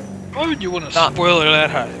 Why would you want a Not- spoiler that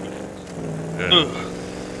high? I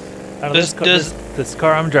don't know, Does- this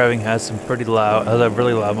car I'm driving has some pretty loud, has a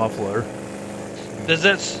really loud muffler. Does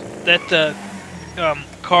that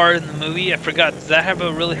car in the movie? I forgot. Does that have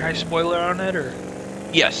a really high spoiler on it, or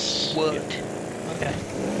Yes. what? Okay.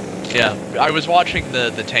 Yeah. I was watching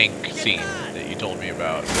the tank scene that you told me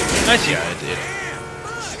about. I see. Yeah, it.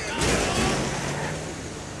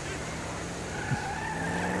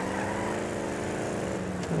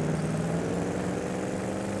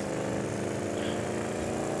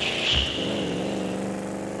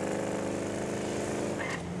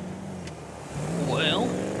 Well,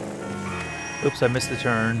 Oops, I missed the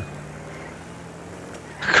turn.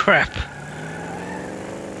 crap.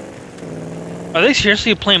 Are they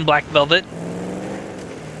seriously playing Black Velvet?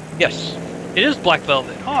 Yes. It is Black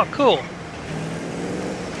Velvet. Oh, cool.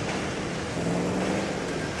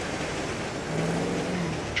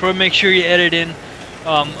 Troy, make sure you edit in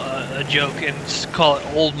a joke and call it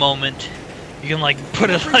old moment. You can like put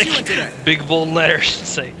it brings you like into that? big bold letters and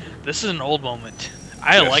say, "This is an old moment.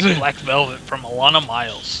 I like Black Velvet from Alana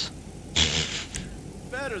Miles."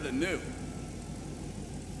 better than new.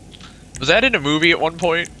 Was that in a movie at one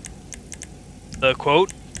point? The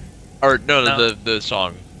quote? Or no, No. the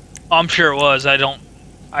song. I'm sure it was.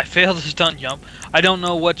 I failed the stunt jump. I don't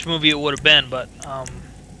know which movie it would have been, but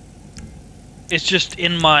it's just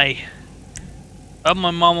in my.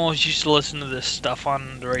 My mom always used to listen to this stuff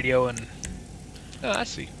on the radio, and I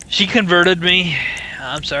see. she converted me.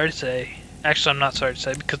 I'm sorry to say. Actually, I'm not sorry to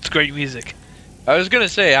say because it's great music. I was gonna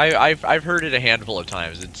say I've heard it a handful of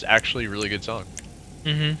times. It's actually a really good song.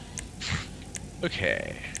 Mm-hmm.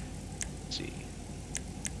 Okay. Let's see.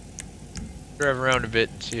 Drive around a bit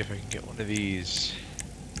and see if I can get one of these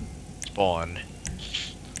spawn.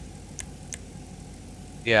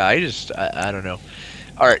 Yeah, I don't know.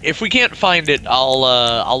 All right, if we can't find it,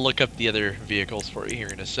 I'll look up the other vehicles for you here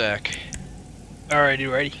in a sec.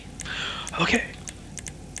 Alrighty, ready. Okay.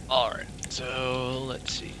 All right. So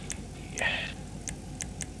let's see.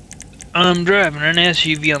 I'm driving an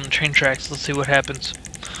SUV on the train tracks. Let's see what happens.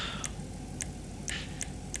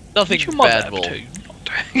 Nothing Didn't your mother bad ever will. tell you not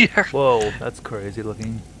to? Yeah. Whoa, that's crazy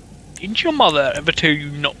looking. Didn't your mother ever tell you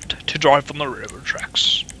not to drive on the railroad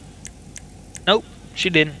tracks? Nope, she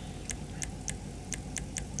didn't.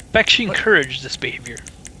 In fact, she encouraged this behavior.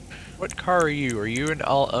 What car are you? Are you in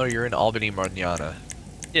you're in Albany, Marniana.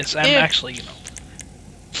 Yes, I'm Yeah. actually,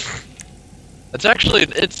 It's actually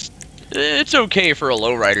it's okay for a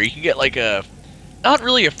lowrider. You can get like a not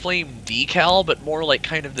really a flame decal, but more like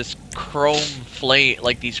kind of this chrome flame,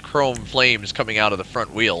 like these chrome flames coming out of the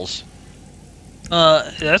front wheels.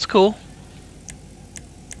 That's cool.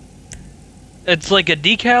 It's like a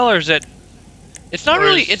decal, or is it? It's not Or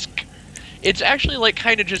really. is- It's actually like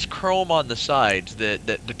kind of just chrome on the sides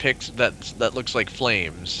that depicts that looks like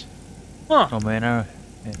flames. Huh. Oh man,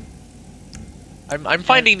 I'm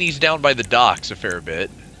finding these down by the docks a fair bit.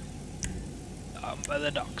 By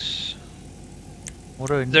the docks. what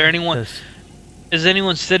do I Is there anyone- this- Is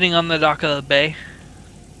anyone sitting on the dock of the bay?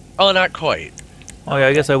 Oh, not quite. Oh yeah,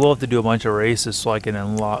 I guess I will have to do a bunch of races so I can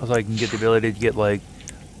unlock, so I can get the ability to get like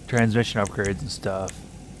transmission upgrades and stuff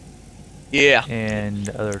Yeah. and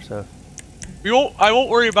other stuff. I won't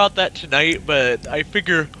worry about that tonight, but I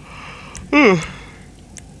figure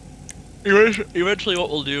eventually what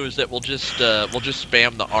we'll do is that we'll just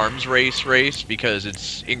spam the arms race because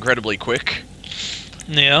it's incredibly quick.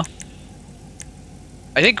 Yeah.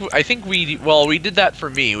 I think we did that for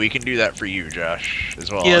me. We can do that for you, Josh,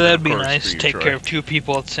 as well. Yeah, and that'd of be course nice. for you, Take Troy. care of two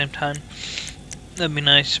people at the same time. That'd be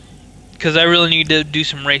nice. Because I really need to do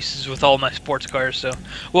some races with all my sports cars. So,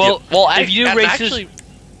 well, Yeah, well, if you do I'm races actually,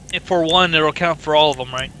 for one, it'll count for all of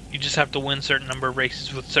them, right? You just have to win a certain number of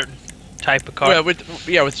races with certain type of car.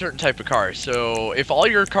 yeah, with certain type of cars. So if all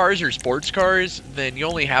your cars are sports cars, then you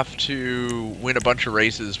only have to win a bunch of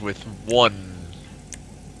races with one.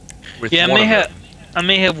 Yeah, one of them. I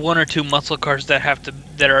may have one or two muscle cars that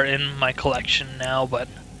are in my collection now, but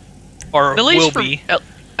or At least will for, be.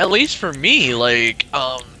 At least for me, like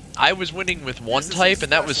I was winning with one type,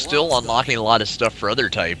 and that was still unlocking a lot of stuff for other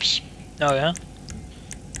types. Oh yeah.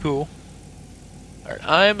 Cool. Alright,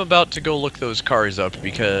 I'm about to go look those cars up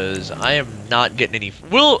because I am not getting any. And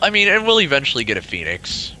we'll eventually get a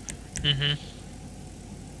Phoenix. Mhm.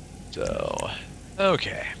 So,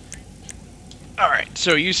 okay. Alright,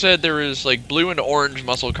 so you said there was like blue and orange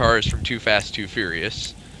muscle cars from Too Fast, Too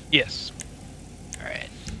Furious. Yes. Alright.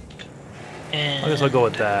 And I guess I'll go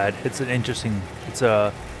with that. It's an interesting. It's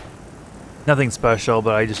nothing special,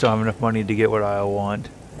 but I just don't have enough money to get what I want.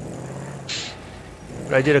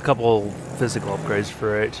 But I did a couple physical upgrades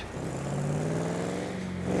for it.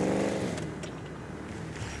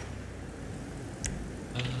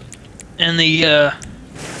 And the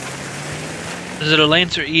is it a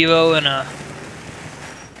Lancer Evo and a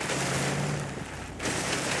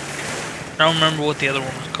I don't remember what the other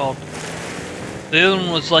one was called. The other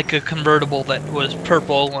one was like a convertible that was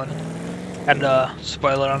purple and had a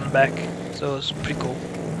spoiler on the back, so it was pretty cool.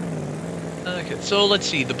 Okay, so let's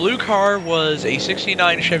see. The blue car was a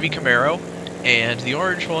 '69 Chevy Camaro, and the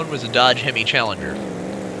orange one was a Dodge Hemi Challenger.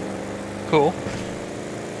 Cool.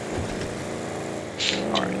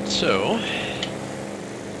 Alright, so.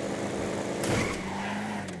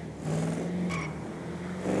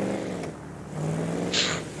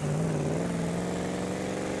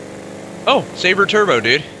 Oh, Sabre Turbo,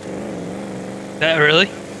 dude. That really?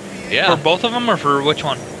 Yeah. For both of them or for which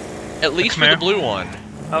one? At least for the Camaro? blue one.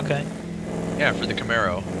 Okay. Yeah, for the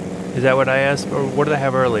Camaro. Is that what I asked, or what did I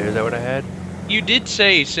have earlier? Is that what I had? You did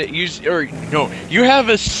say you have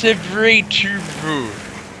a Sabre Turbo.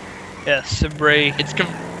 Yeah, Sabre. It's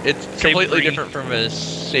completely Sabre. different from a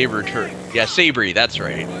Sabre Turbo. Yeah, Sabre, that's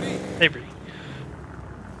right. Sabre.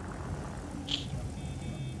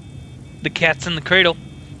 The cat's in the cradle.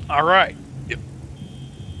 All right.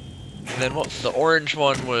 And then the orange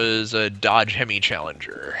one was a Dodge Hemi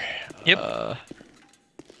Challenger. Yep.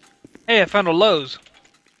 Hey, I found a Lowe's.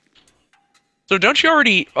 So don't you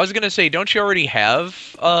already? I was gonna say, don't you already have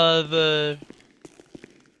the?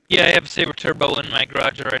 Yeah, I have a Saber Turbo in my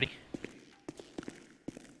garage already.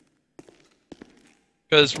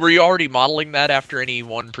 Because were you already modeling that after any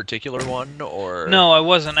one particular one, or? No, I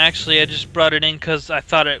wasn't actually. I just brought it in because I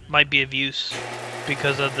thought it might be of use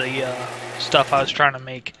because of the stuff I was trying to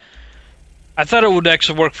make. I thought it would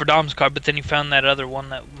actually work for Dom's car, but then he found that other one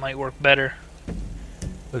that might work better.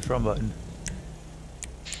 Which wrong button?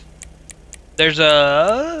 There's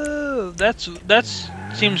a that's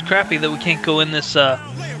seems crappy that we can't go in this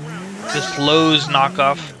this Lowe's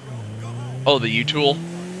knockoff. Oh, the U-Tool.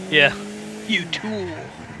 Yeah, U-Tool.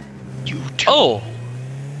 U-Tool. Oh,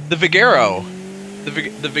 the Vigero.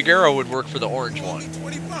 The Vigero would work for the orange one.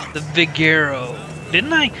 The Vigero.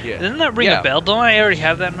 Didn't I? Yeah. Didn't that ring a bell? Don't I already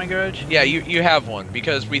have that in my garage? Yeah, you have one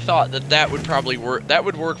because we thought that that would probably work. That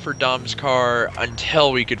would work for Dom's car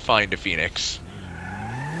until we could find a Phoenix.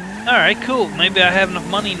 All right, cool. Maybe I have enough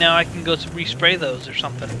money now. I can go to respray those or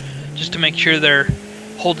something, just to make sure they're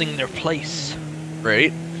holding their place.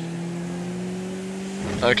 Right.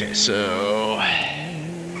 Okay, so.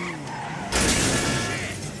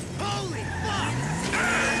 Holy fuck!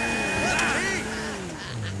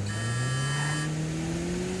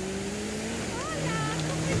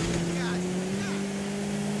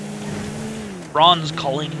 Ron's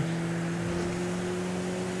calling.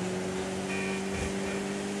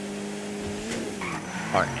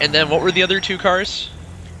 All right, and then what were the other two cars?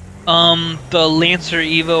 The Lancer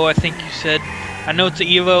Evo, I think you said. I know it's an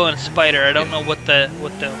Evo and a Spider. I don't know what the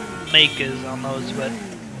make is on those, but.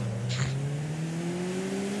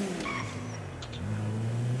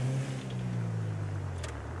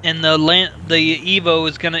 And the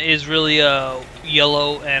Evo is really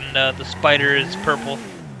yellow, and the Spider is purple.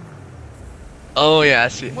 Oh yeah, I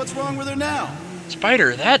see. What's wrong with her now?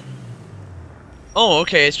 Spider, that. Oh,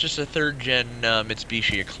 okay, it's just a third-gen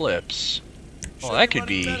Mitsubishi Eclipse. Well, that could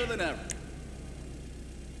be. Better than ever.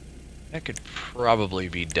 That could probably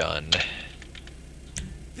be done.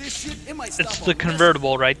 This shit, it might stop It's on the this.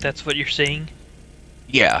 convertible, right? That's what you're saying?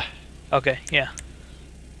 Yeah. Okay, yeah.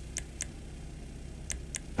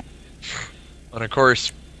 And of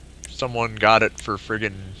course, someone got it for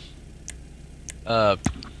friggin'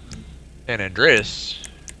 San Andreas.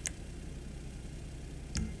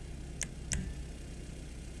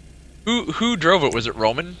 Who drove it? Was it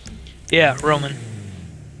Roman? Yeah, Roman.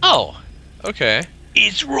 Oh, okay.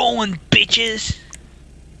 It's rolling, bitches!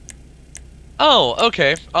 Oh,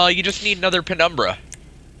 okay. You just need another Penumbra.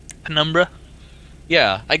 Penumbra?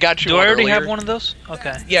 Yeah, I got you. Do one I already earlier. have one of those?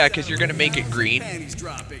 Okay. Yeah, because you're gonna make it green Panties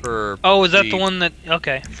dropping. for. Oh, is that the one that...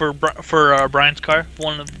 Okay, for Brian's car?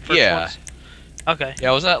 One of the first Yeah. ones? Okay.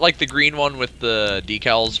 Yeah, wasn't that like the green one with the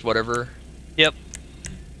decals, whatever? Yep.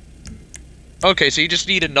 Okay, so you just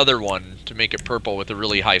need another one to make it purple with a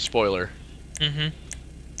really high spoiler. Mm-hmm.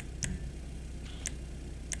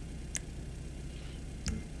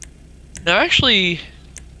 Now, actually,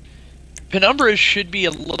 Penumbras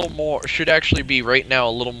should actually be right now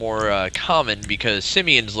a little more common because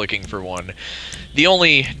Simeon's looking for one. The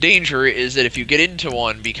only danger is that if you get into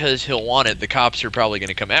one, because he'll want it, the cops are probably going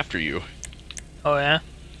to come after you. Oh, yeah?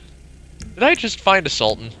 Did I just find a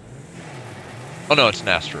Sultan? Oh no, it's an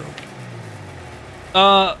Astro. Do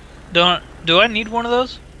I need one of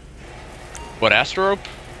those? What, Astro?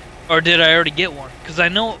 Or did I already get one? Because I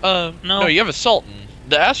know... No, you have a Sultan.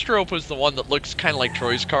 The Astro was the one that looks kind of like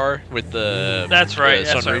Troy's car with the That's right,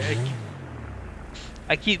 that's sunroof. right.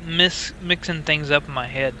 I keep mixing things up in my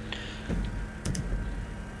head.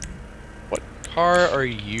 What car are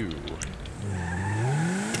you? Don't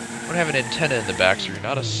have an antenna in the back, so you're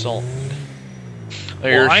not a Sultan. Oh,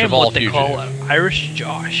 you're Well, I a am Cheval what they Fugitive. call an Irish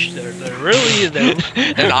Josh. They're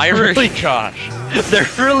An Irish really, Josh. They're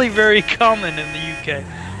really very common in the UK,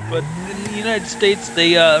 but in the United States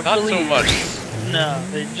they Not really, so much. No,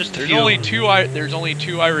 they just a There's few. there's only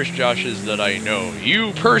two Irish Joshes that I know.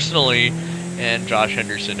 You personally, and Josh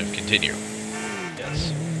Henderson of Continue.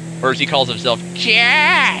 Yes. Or as he calls himself,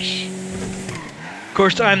 Josh. Of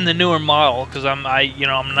course, I'm the newer model because I'm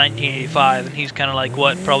 1985, and he's kind of like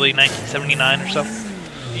what, probably 1979 or something.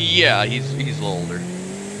 Yeah, he's a little older. Let's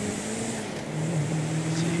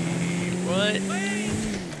see what.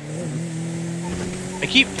 I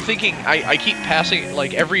keep thinking, I keep passing,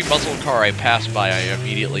 like every muscle car I pass by, I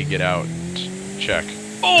immediately get out and check.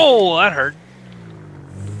 Oh, that hurt.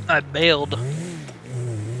 I bailed.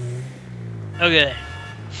 Okay.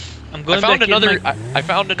 I'm going back in I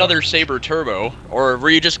found another Saber Turbo, or were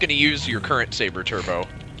you just going to use your current Saber Turbo?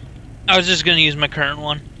 I was just going to use my current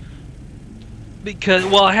one. Because,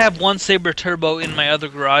 well, I have one Sabre Turbo in my other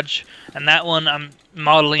garage, and that one I'm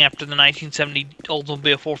modeling after the 1970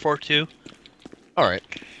 Oldsmobile 442. Alright.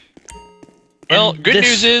 Well, And good this-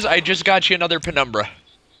 news is I just got you another Penumbra.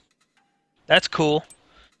 That's cool.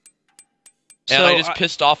 And So I just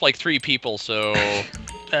pissed off like 3 people, so...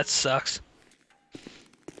 that sucks.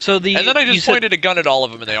 So the And then I you just said- pointed a gun at all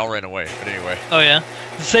of them and they all ran away. But anyway. Oh yeah,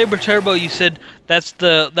 the Sabre Turbo. You said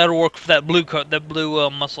that'll work for that blue car, that blue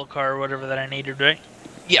muscle car or whatever that I needed, right?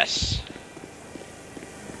 Yes.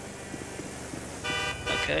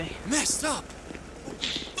 Okay. Messed up.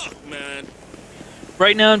 Fuck, man.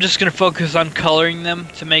 Right now, I'm just gonna focus on coloring them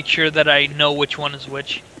to make sure that I know which one is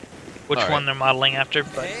which Alright. one they're modeling after.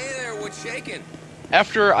 But Hey there, what's shaking?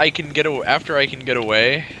 After I can get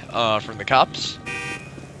away from the cops,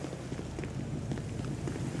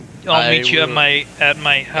 I'll I meet you will- at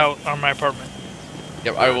my house on my apartment.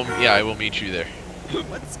 yep, I will. Yeah, I will meet you there.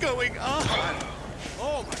 What's going on?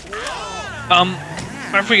 Oh my god.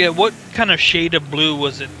 I forget what kind of shade of blue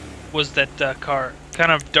was it. Was that car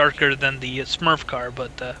kind of darker than the Smurf car,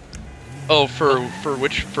 but Oh, for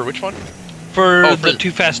which one? for Oh, the for-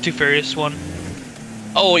 Too Fast Too Furious one.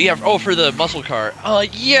 Oh yeah. Oh, for the muscle car.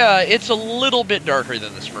 Yeah, it's a little bit darker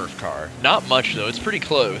than the Smurf car. Not much though. It's pretty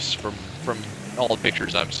close from all the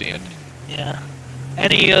pictures I'm seeing. Yeah.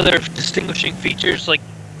 Any other distinguishing features like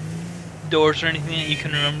doors or anything that you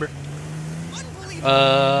can remember,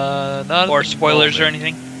 Not or at the spoilers or moment.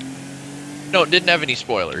 anything? No, it didn't have any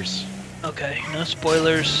spoilers. Okay, no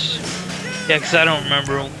spoilers. Yeah, because I don't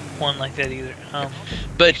remember one like that either.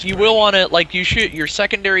 But you will want to, like, your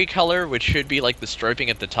secondary color, which should be like the striping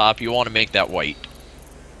at the top, you want to make that white.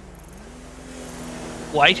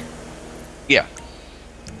 White? Yeah.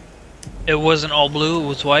 It wasn't all blue, it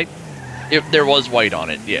was white? There was white on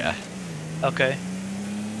it, yeah. Okay.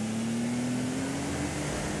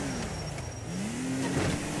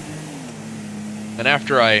 And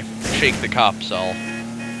after I shake the cops, I'll...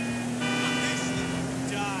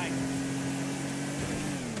 Die.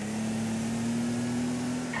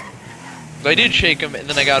 I did shake them, and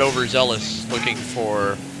then I got overzealous looking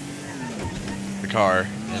for the car,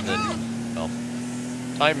 and then, well,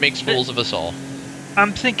 time makes fools of us all.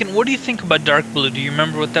 I'm thinking, what do you think about dark blue? Do you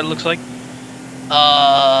remember what that looks like?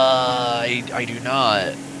 I do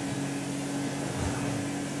not.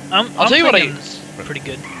 I'll tell you what It's pretty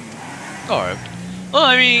good. Alright. Well,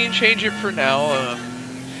 I mean, change it for now.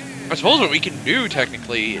 I suppose what we can do,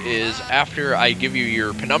 technically, is after I give you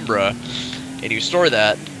your Penumbra, and you store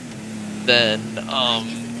that, then,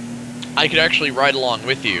 I could actually ride along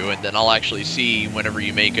with you, and then I'll actually see whenever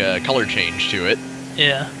you make a color change to it.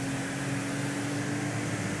 Yeah.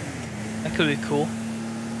 That could be cool.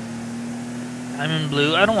 Diamond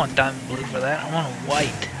blue. I don't want diamond blue for that. I want a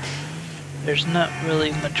white. There's not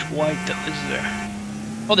really much white though, is there?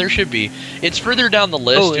 Oh, there should be. It's further down the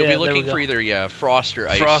list. Oh, You'll yeah, be there we looking go. for either, yeah, frost or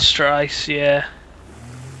ice. Frost or ice, yeah.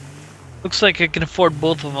 Looks like I can afford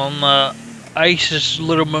both of them. Ice is a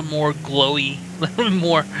little bit more glowy, a little bit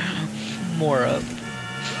more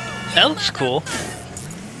that looks cool.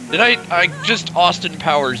 Did I just Austin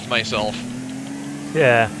Powers myself.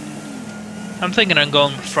 Yeah. I'm thinking I'm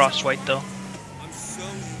going with frost white though. I'm so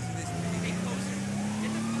used to this. Hey, poser.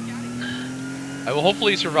 Get the fuck out of here. I will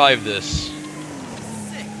hopefully survive this.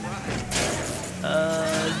 Sick,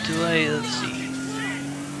 right? Let's see.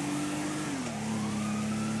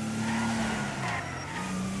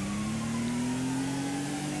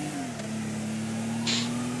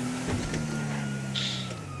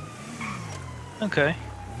 Okay.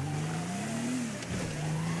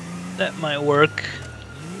 That might work.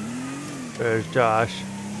 There's Josh.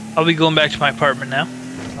 I'll be going back to my apartment now.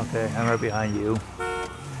 Okay, I'm right behind you.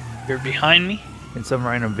 You're behind me? In some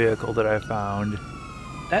random vehicle that I found.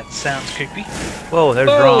 That sounds creepy. Whoa, there's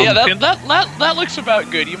Oh, Rom. Yeah, that looks about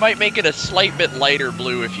good. You might make it a slight bit lighter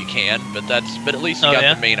blue if you can, but at least you Oh, got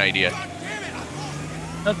yeah? the main idea.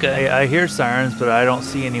 Okay. I hear sirens, but I don't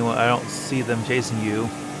see anyone. I don't see them chasing you.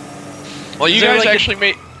 Well, you Is there guys like actually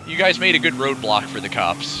made a good roadblock for the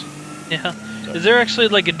cops. Yeah. Is there actually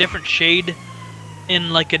like a different shade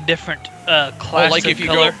in like a different class Oh, like of if you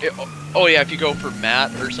color? go, if you go for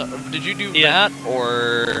matte or something. Did you do Yeah. matte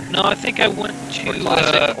or No, I think I went to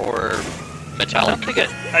classic or I metallic?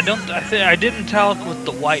 don't think I did metallic with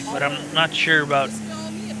the white, but I'm not sure about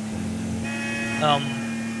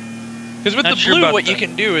Because with Not the sure blue, about what you that.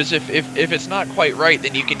 can do is if it's not quite right,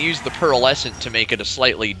 then you can use the pearlescent to make it a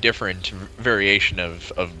slightly different variation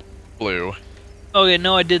of blue. Oh yeah,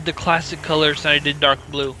 no, I did the classic colors and I did dark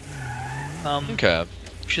blue. Okay.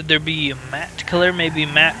 Should there be a matte color? Maybe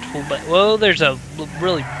matte full black. Well, there's a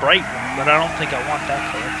really bright one, but I don't think I want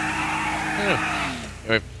that color.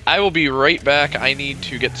 Anyway, I will be right back. I need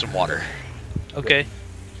to get some water. Okay.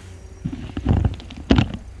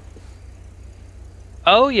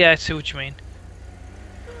 Oh yeah, I see what you mean.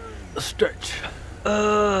 Stretch.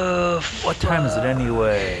 What time is it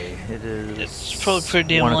anyway? It is. It's probably pretty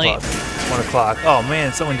damn 1 late. o'clock. 1 o'clock. Oh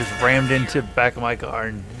man, someone just rammed into the back of my car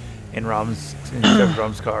and in Rob's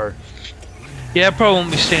car. Yeah, I probably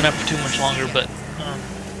won't be staying up for too much longer, but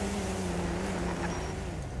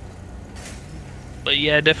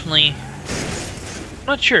yeah, definitely. I'm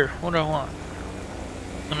not sure. What do I want?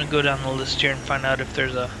 I'm gonna go down the list here and find out if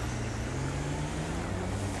there's a.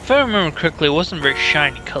 If I remember correctly, it wasn't a very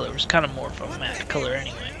shiny color. It was kind of more of a matte color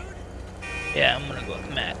anyway. Yeah, I'm gonna go with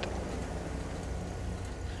matte.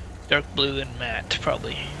 Dark blue and matte,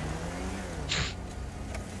 probably.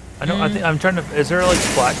 I know. I think I'm trying to. Is there like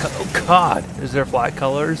flat? Oh God! Is there flat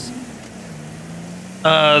colors?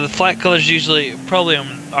 The flat colors usually probably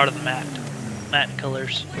are the matte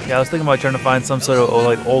colors. Yeah, I was thinking about trying to find some sort of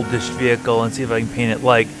like oldish vehicle and see if I can paint it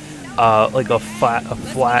like a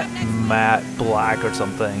flat matte black or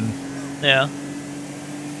something. Yeah.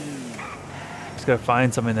 Just gotta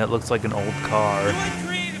find something that looks like an old car. What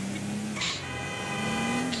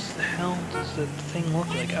the hell does that thing look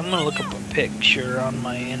like? I'm gonna look up a picture on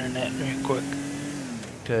my internet real quick.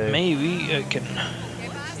 Okay. Maybe I can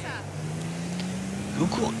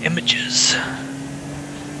Google images.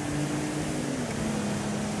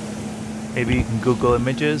 Maybe you can Google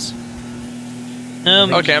images.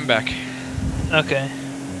 Okay, I'm back. Okay.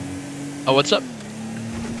 Oh, what's up?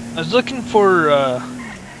 I was looking for a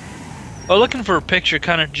picture,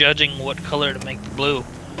 kind of judging what color to make the blue,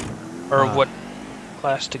 or what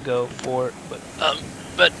class to go for it.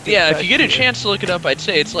 But yeah, if you get a chance to look it up, I'd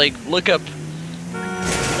say it's like look up.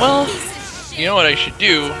 Well, you know what I should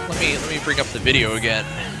do? Let me bring up the video again.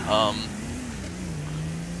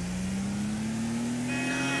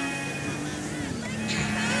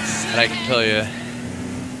 And I can tell you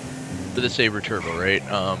for the Sabre Turbo, right?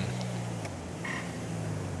 I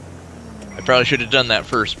probably should have done that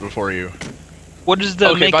first before you. What is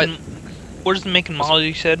the Okay, what is the make and model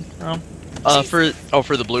you said? For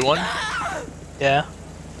the blue one? Yeah.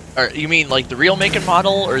 Or you mean like the real make and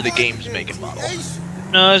model or the game's make and model?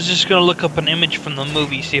 No, I was just gonna look up an image from the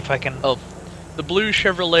movie, see if I can. Oh, the blue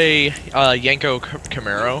Chevrolet Yenko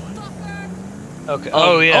Camaro. Okay.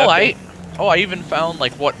 Oh yeah. Okay. I even found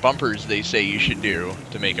like what bumpers they say you should do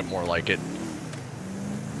to make it more like it.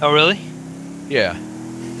 Oh really? Yeah.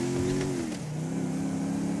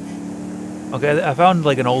 Okay, I found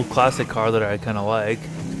like an old classic car that I kind of like.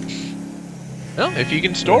 Well, if you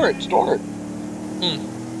can store it, store it.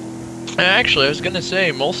 Actually, I was gonna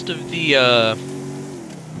say most of the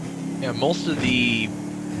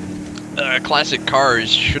classic cars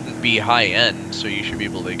shouldn't be high end, so you should be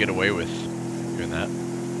able to get away with doing that.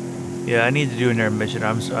 Yeah, I need to do an intermission.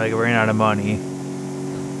 I'm like ran out of money.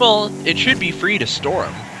 Well, it should be free to store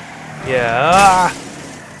them. Yeah.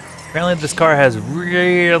 Apparently, this car has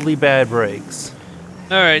really bad brakes.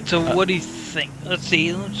 All right. So what do you think? Let's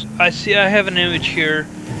see. I have an image here.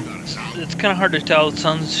 It's kind of hard to tell. The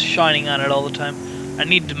sun's shining on it all the time. I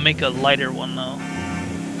need to make a lighter one though.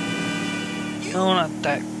 No, not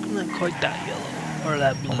quite that yellow or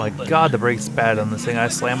that blue. Oh my but God, the brakes bad on this thing. I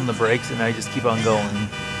slam on the brakes and I just keep on going.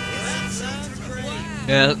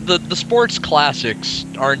 Yeah, the sports classics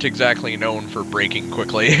aren't exactly known for braking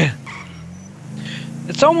quickly.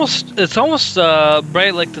 It's almost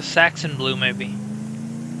bright like the Saxon blue, maybe.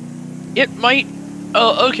 It might.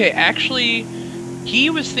 Oh, okay. Actually, he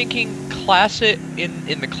was thinking classic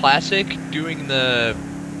in the classic, doing the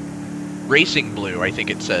racing blue. I think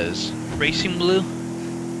it says Racing blue?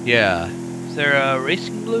 Yeah. Is there a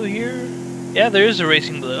racing blue here? Yeah, there is a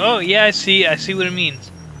racing blue. Oh yeah, I see what it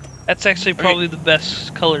means. That's actually probably the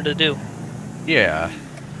best color to do. Yeah.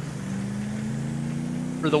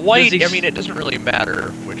 For the white, I mean, it doesn't really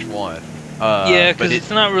matter which one. Yeah, because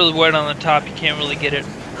it's not really white on the top. You can't really get it,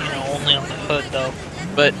 only on the hood though.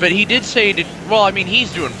 But he did say well, I mean,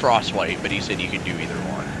 he's doing frost white, but he said you could do either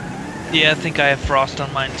one. Yeah, I think I have frost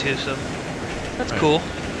on mine too, so that's cool.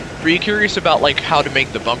 Were you curious about like how to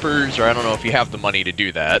make the bumpers, or I don't know if you have the money to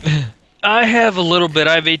do that? I have a little bit.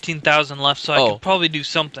 I have 18,000 left, so I could probably do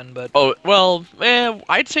something. But well,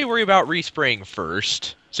 I'd say worry about respraying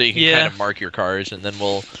first, so you can kind of mark your cars, and then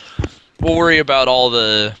we'll worry about all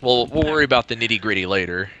the we'll worry about the nitty gritty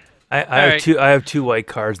later. I have two white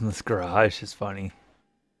cars in this garage. It's funny.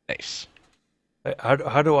 Nice.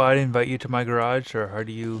 How do I invite you to my garage, or how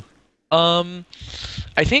do you?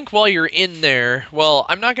 I think while you're in there, well,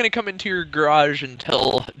 I'm not gonna come into your garage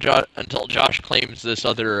until Josh claims this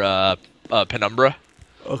other penumbra.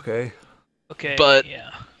 Okay. Okay. But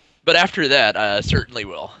yeah. but after that, certainly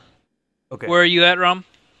will. Okay. Where are you at, Rom?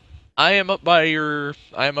 I am up by your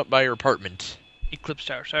apartment. Eclipse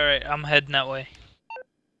Towers. All right, I'm heading that way.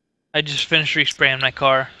 I just finished respraying my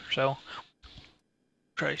car, so.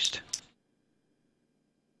 Christ.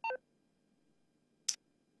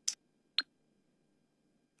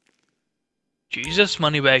 Jesus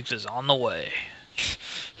Moneybags is on the way.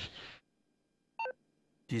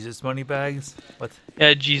 Jesus Moneybags? What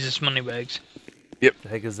Yeah, Jesus Moneybags. the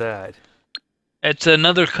heck is that? It's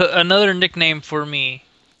another nickname for me.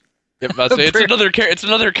 Yep, I'll say it's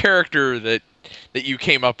another character that you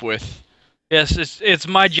came up with. Yes, it's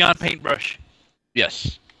my John paintbrush.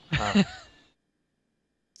 Yes. Huh.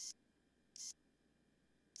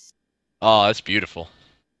 Oh, that's beautiful.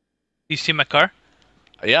 You see my car?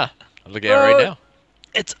 Yeah, I'm looking at it right now.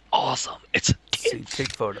 It's awesome. It's See,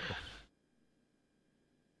 take photo.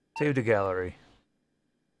 Save to gallery.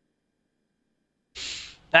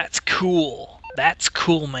 That's cool. That's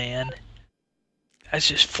cool, man. That's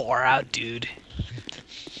just far out, dude.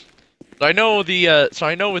 I know with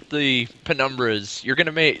the penumbras, you're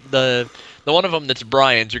gonna make the one of them that's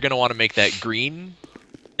Brian's. You're gonna want to make that green.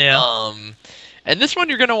 Yeah. And this one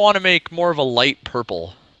you're gonna want to make more of a light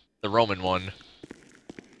purple, the Roman one.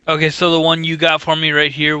 Okay, so the one you got for me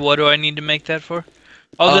right here, what do I need to make that for?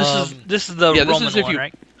 Oh, this is the Roman one,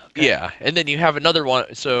 right? Okay. Yeah, and then you have another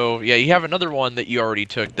one. So yeah, you have another one that you already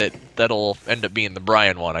took that'll end up being the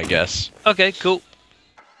Brian one, I guess. Okay, cool.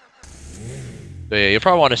 So yeah, you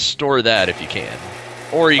probably want to store that if you can,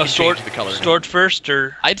 or you can change the color. Stored first,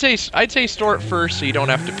 or I'd say store it first so you don't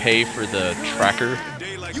have to pay for the tracker.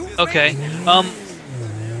 okay.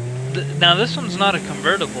 Now this one's not a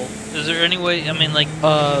convertible. Is there any way? I mean, like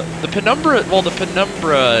the penumbra. Well, the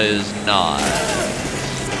penumbra is not.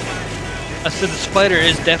 I said the Spider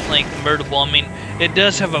is definitely convertible. I mean, it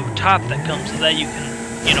does have a top that comes so that you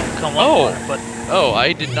can, come up on it, but Oh,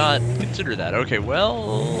 I did not consider that. Okay,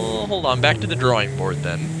 well, hold on. Back to the drawing board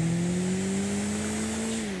then.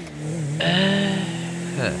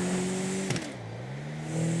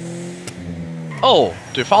 Oh,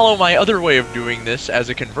 to follow my other way of doing this as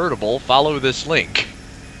a convertible, follow this link.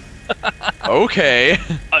 Okay.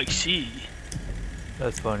 I see.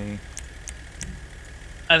 That's funny.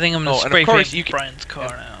 I think I'm gonna Oh, and of spray course paint you can- Brian's car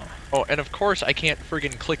now. Oh, and of course I can't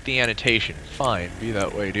friggin' click the annotation. Fine, be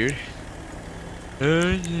that way, dude.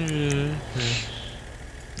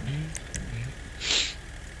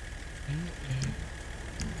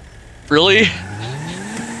 Really?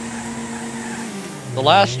 The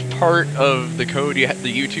last part of the code, the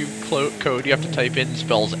YouTube code you have to type in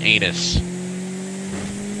spells anus.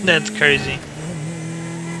 That's crazy.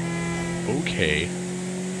 Okay.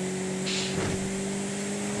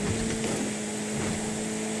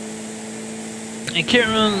 I can't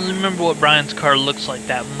really remember what Brian's car looks like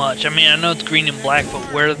that much. I mean, I know it's green and black, but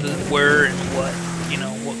where and what,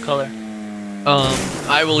 what color?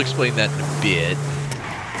 I will explain that in a bit.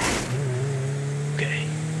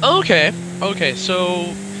 Okay. Okay,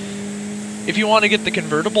 so if you want to get the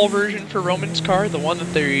convertible version for Roman's car, the one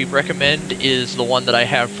that they recommend is the one that I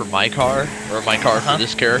have for my car, or my car for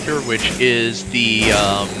this character, which is the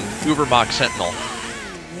Ubermax Sentinel.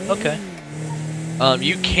 Okay.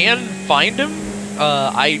 You can find them.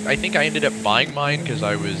 I think I ended up buying mine because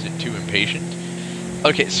I was too impatient.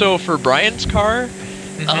 Okay, so for Brian's car,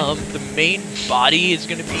 the main body is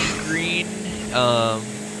going to be green.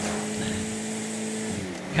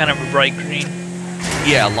 Kind of a bright green.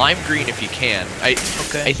 Yeah, lime green if you can. I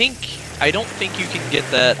don't think you can get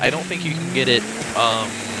that. I don't think you can get it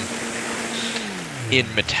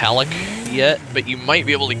in metallic yet, but you might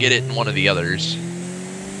be able to get it in one of the others.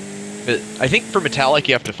 But I think for metallic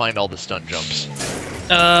you have to find all the stunt jumps.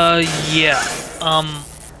 Yeah.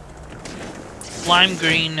 Lime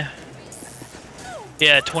green.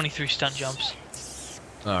 Yeah, 23 stunt jumps.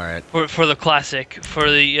 All right. For the classic. For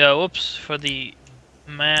the for the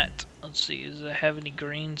matte. Let's see. Does it have any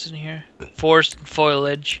greens in here? Forest and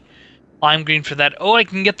foliage. Lime green for that. Oh, I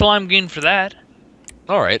can get the lime green for that.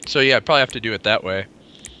 All right. So yeah, I probably have to do it that way.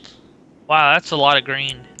 Wow, that's a lot of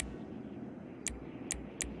green.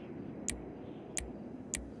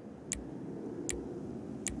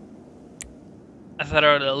 I thought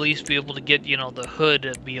I would at least be able to get, the hood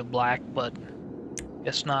to be a black, but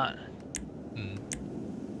guess not.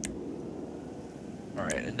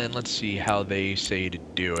 Alright, and then let's see how they say to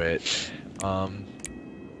do it.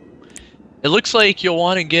 It looks like you'll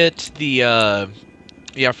want to get the,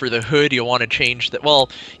 for the hood you'll want to change that.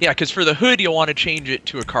 Well, yeah, because for the hood you'll want to change it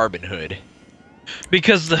to a carbon hood.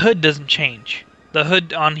 Because the hood doesn't change. The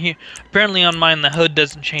hood on here, apparently on mine the hood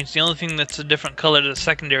doesn't change. The only thing that's a different color to the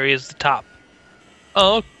secondary is the top.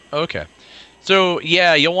 Oh, okay. So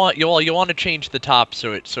yeah, you'll want to change the top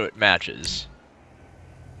so it matches,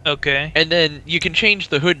 Okay. and then you can change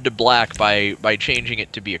the hood to black by changing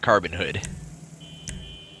it to be a carbon hood.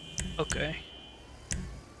 Okay.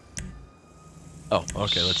 Oh,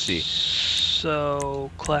 okay. Let's see.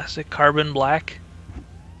 So classic carbon black.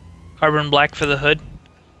 Carbon black for the hood.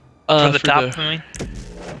 For the top, I mean.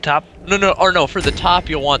 Top. No. For the top,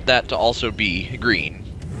 you'll want that to also be green.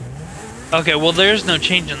 Okay. Well, there's no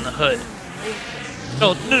change in the hood.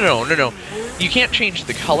 No. You can't change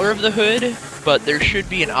the color of the hood, but there should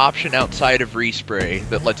be an option outside of respray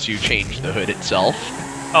that lets you change the hood itself.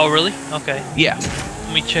 Oh, really? Okay. Yeah.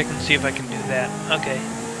 Let me check and see if I can do that. Okay.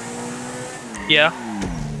 Yeah.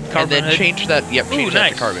 Carbon and then hood. change that. Yep, change that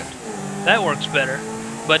nice. to carbon. That works better.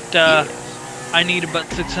 But I need about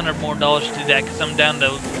 $600 more to do that because I'm down to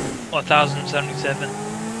 1,077.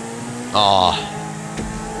 Aw.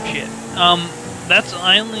 Shit. That's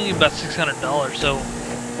I only need about $600. So,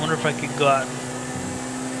 I wonder if I could go out.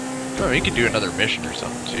 Oh, you could do another mission or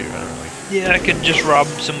something too. I don't know. Yeah, I could just rob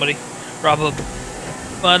somebody. Well,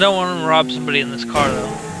 I don't want to rob somebody in this car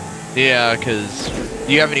though. Yeah, because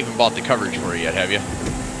you haven't even bought the coverage for it yet, have you?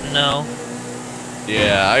 No.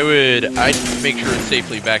 Yeah, I'd make sure it's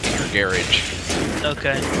safely back in your garage.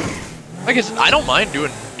 Okay. I guess I don't mind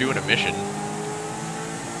doing a mission.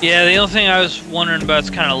 Yeah, the only thing I was wondering about is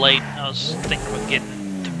kind of late. I was thinking about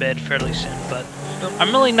getting to bed fairly soon, but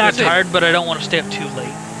I'm really not tired, but I don't want to stay up too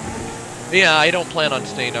late. Yeah, I don't plan on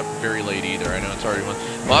staying up very late either. I know it's already one.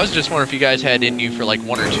 Well, I was just wondering if you guys had in you for like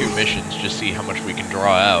 1 or 2 missions, just see how much we can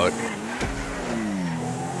draw out.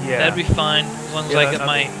 Yeah. That'd be fine, as long as I get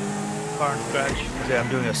my car in the garage. Yeah, I'm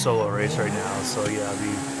doing a solo race right now, so yeah, I'll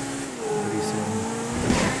be pretty soon.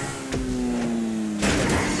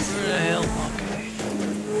 Where the hell? Okay.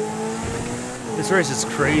 This race is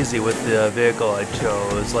crazy with the vehicle I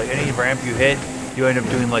chose. Like any ramp you hit, you end up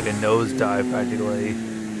doing like a nosedive practically.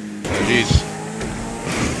 Oh, jeez.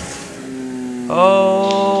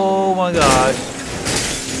 Oh my gosh.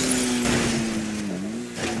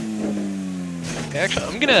 Actually,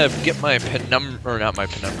 I'm gonna get my penumbra, or not my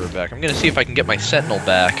penumbra back. I'm gonna see if I can get my Sentinel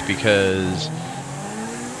back because.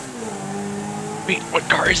 Wait, what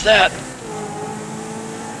car is that?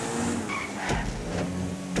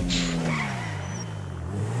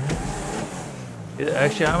 Yeah,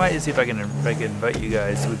 actually, I might see if I can invite you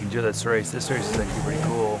guys so we can do this race. This race is actually pretty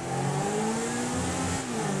cool.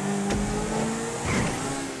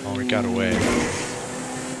 Oh, it got away.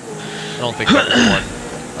 I don't think that was one.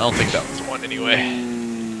 I don't think that was one anyway.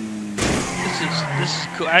 This is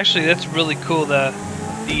cool. Actually, that's really cool. The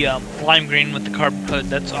lime green with the carbon hood.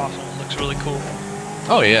 That's awesome. It looks really cool.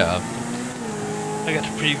 Oh yeah. I got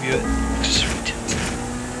to preview it. Sweet.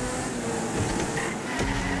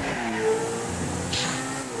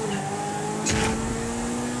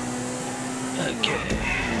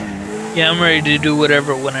 Okay. Yeah, I'm ready to do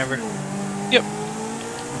whatever, whenever. Yep.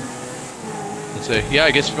 Let's say, yeah,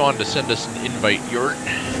 I guess if you wanted to send us an invite, Yort.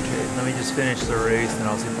 Okay, let me just finish the race, and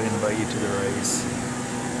I'll see if I can invite you to the race.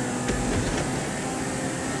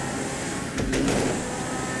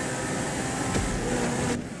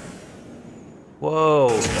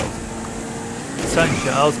 Whoa! Sun jump,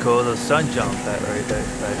 that was cool. The sun jump, that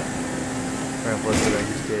ramp was that I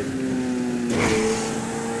just did.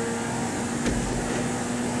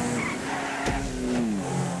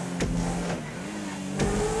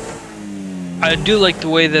 I do like the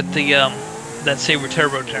way that the that Sabre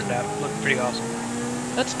Turbo turned out. It looked pretty awesome.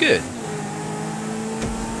 That's good.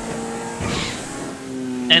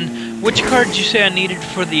 And which card did you say I needed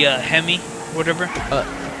for the Hemi, whatever?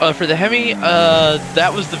 For the Hemi,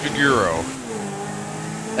 that was the Viguro.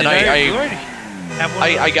 And You already have one?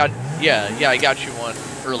 I got, yeah, I got you one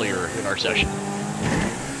earlier in our session.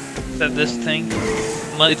 Is that this thing?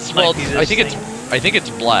 It's, well, I think it's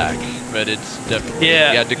black, but it's definitely,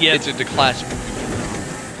 yeah, it's a classic.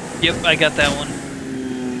 Yep, I got that one.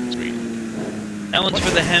 Sweet. That one's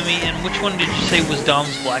for the Hemi, and which one did you say was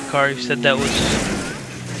Dom's black car? You said that was...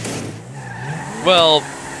 Well,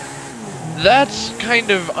 that's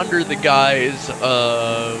kind of under the guise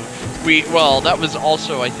of... Well, that was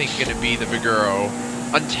also, I think, going to be the Viguro.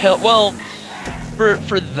 Until, well,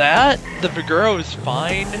 for that, the Viguro is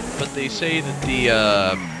fine, but they say that the,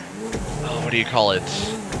 oh, what do you call it?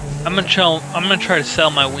 I'm gonna try to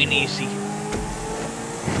sell my Win Easy.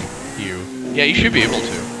 Yeah, you should be able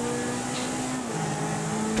to.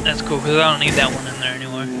 That's cool, because I don't need that one in there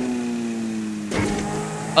anymore.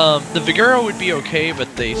 The Viguro would be okay,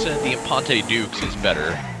 but they said the Imponte Dukes is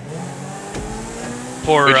better.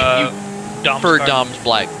 For, Dom's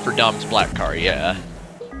black car, yeah.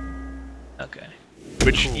 Okay.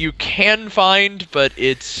 which you can find, but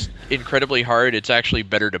it's incredibly hard. It's actually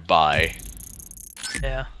better to buy.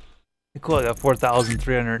 Yeah. Cool, I got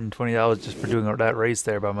 $4,320 just for doing that race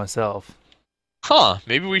there by myself. Huh,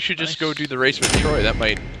 maybe we should just go do the race with Troy. That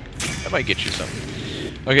might get you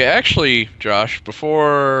something. Okay, actually, Josh,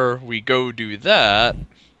 before we go do that,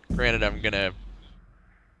 granted I'm gonna...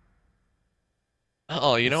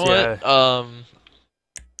 Oh, you know what?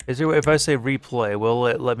 Is there, if I say replay, will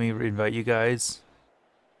it let me invite you guys?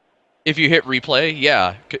 If you hit replay,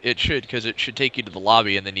 yeah, it should, because it should take you to the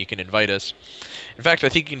lobby and then you can invite us. In fact, I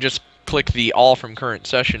think you can just click the all from current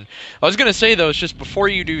session. I was going to say, though, it's just before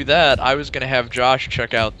you do that, I was going to have Josh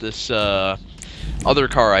check out this other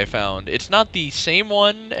car I found. It's not the same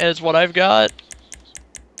one as what I've got,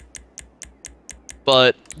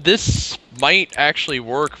 but this might actually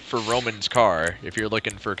work for Roman's car, if you're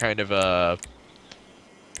looking for kind of a...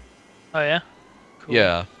 Oh, yeah? Cool.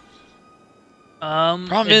 Yeah.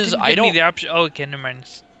 Problem is, I give don't... me the option. Oh, okay, never mind.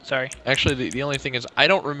 Sorry. Actually, the only thing is, I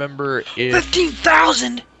don't remember if...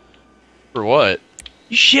 15,000! For what?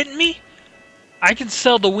 You shitting me? I can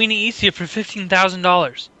sell the Weenie Easier for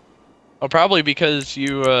 $15,000. Oh, probably because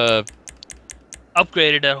you,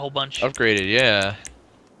 Upgraded a whole bunch. upgraded, yeah.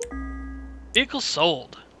 Vehicle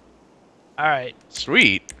sold. Alright.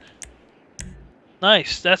 Sweet.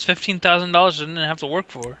 Nice. That's $15,000 I didn't have to work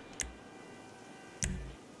for.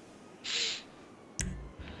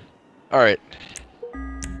 Alright.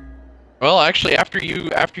 Well, actually, after you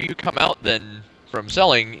come out then from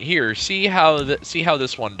selling, here, see how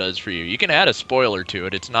this one does for you. You can add a spoiler to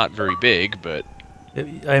it. It's not very big, but...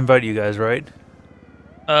 I invite you guys, right?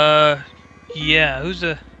 Yeah, who's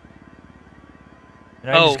a...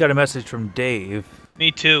 And I just got a message from Dave.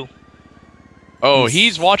 Me too. Oh,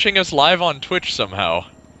 he's watching us live on Twitch somehow.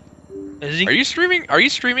 Is he? Are you streaming? Are you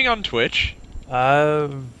streaming on Twitch? I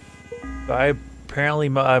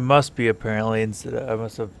must be apparently. Instead, I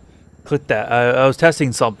must have clicked that. I was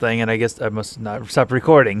testing something, and I guess I must not stop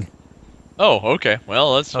recording. Oh, okay.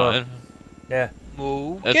 Well, that's fine. Yeah.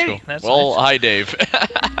 Okay. That's cool. That's well, nice. hi, Dave.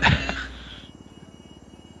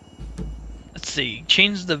 Let's see.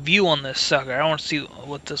 Change the view on this sucker. I want to see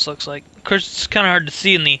what this looks like. Of course, it's kind of hard to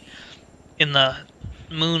see in the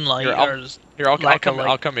moonlight.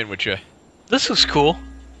 I'll come in with you. This looks cool.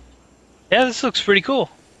 Yeah, this looks pretty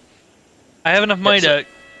cool. I have enough money to...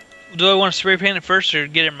 Do I want to spray paint it first or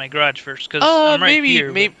get it in my garage first? Because I'm right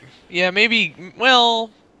here. Maybe.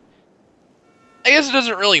 Well, I guess it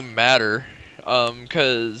doesn't really matter,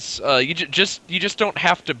 because you just don't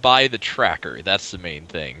have to buy the tracker. That's the main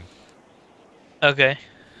thing. Okay.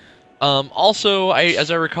 Also, as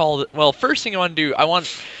I recall, well, first thing I want to do,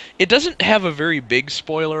 it doesn't have a very big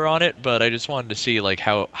spoiler on it, but I just wanted to see like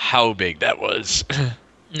how big that was.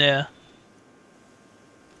 Yeah.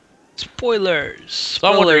 Spoilers. So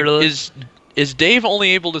I'm wondering, is Dave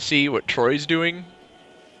only able to see what Troy's doing?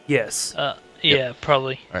 Yes. Yeah,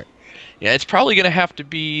 probably. All right. Yeah, it's probably gonna have to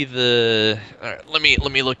be the. All right, let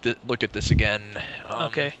me look at this again.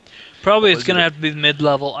 Okay. Probably it's gonna have to be the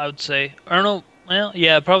mid-level, I would say. Or no, well,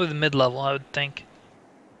 yeah, probably the mid-level, I would think.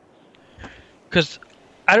 Because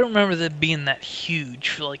I don't remember that being that huge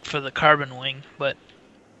for the carbon wing, but.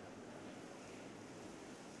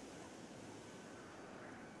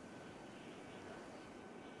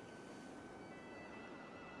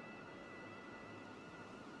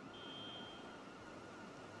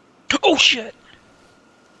 Oh shit!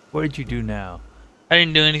 What did you do now? I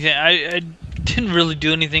didn't do anything. I didn't really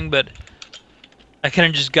do anything, but I kind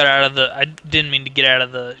of just got out of the... I didn't mean to get out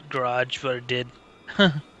of the garage, but I did.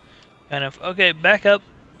 Kind of. Okay, back up.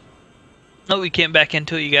 No, we can't back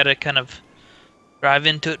into it. You gotta kind of drive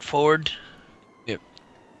into it forward. Yep.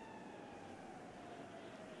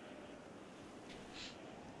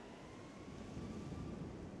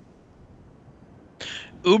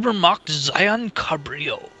 Ubermacht Zion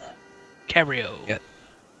Cabrio. Yeah.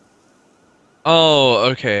 Oh,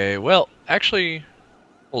 okay. Well, actually,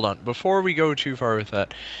 hold on. Before we go too far with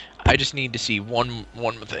that, I just need to see one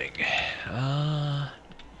thing.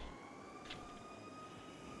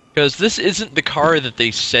 Because this isn't the car that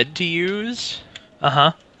they said to use.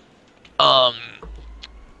 Uh-huh.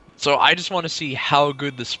 So I just want to see how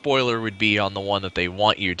good the spoiler would be on the one that they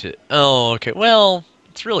want you to... Oh, okay. Well,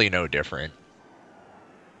 it's really no different.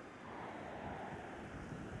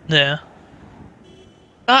 Yeah.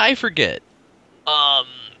 I forget.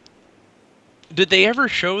 Did they ever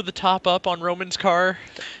show the top up on Roman's car?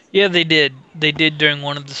 Yeah, they did. They did during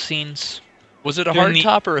one of the scenes. Was it a hard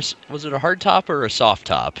top or a soft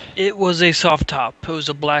top? It was a soft top. It was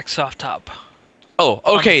a black soft top. Oh,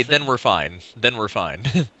 okay, then we're fine. Then we're fine.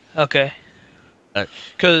 Okay.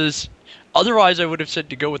 Because Otherwise, I would have said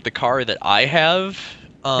to go with the car that I have,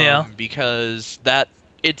 Yeah. because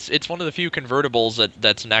it's one of the few convertibles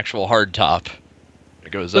that's an actual hard top.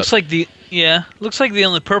 It goes up. Looks like looks like the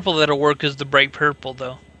only purple that'll work is the bright purple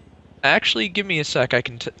though. Actually, give me a sec.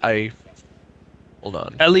 I hold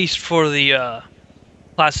on. At least for the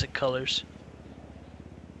classic colors.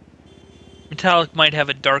 Metallic might have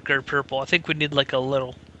a darker purple. I think we need like a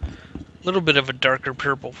little bit of a darker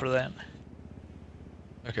purple for that.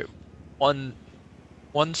 Okay, one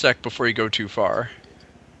sec before you go too far.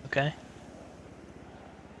 Okay.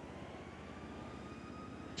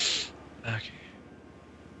 Okay.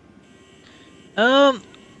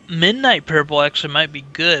 Midnight purple actually might be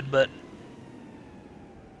good, but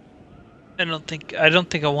I don't think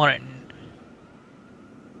I want it.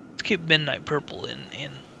 Let's keep midnight purple in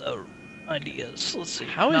the ideas. Let's see.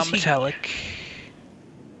 How Not is he- metallic.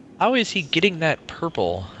 How is he getting that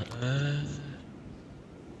purple?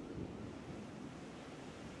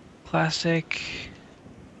 Classic.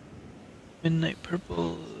 Midnight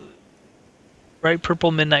purple. Bright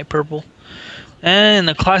purple, midnight purple. And in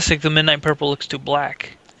the classic, the midnight purple looks too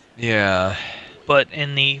black. Yeah. But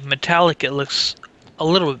in the metallic, it looks a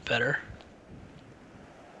little bit better.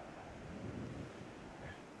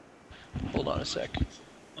 Hold on a sec.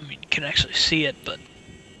 I mean, you can actually see it, but...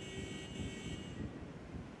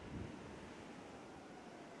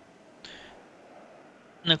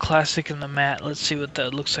 In the classic and the matte, let's see what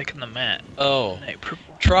that looks like in the matte. Oh. Midnight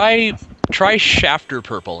purple. Try shafter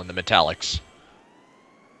purple in the metallics.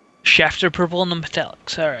 Shafter purple in the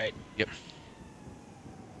metallics, alright. Yep.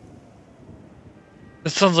 That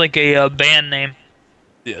sounds like a band name.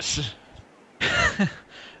 Yes.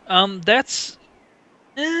 That's...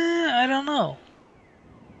 I don't know.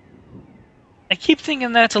 I keep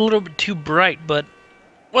thinking that's a little bit too bright, but...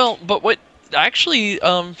 Well, but what actually,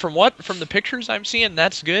 from the pictures I'm seeing,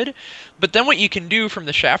 that's good. But then what you can do from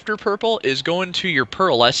the shafter purple is go into your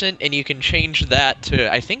pearlescent and you can change that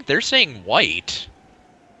to, I think they're saying white.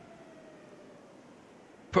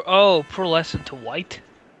 Pearlescent to white?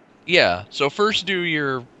 Yeah. So first do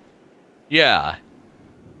your, yeah.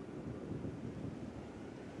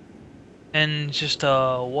 And just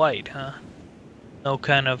white, huh? No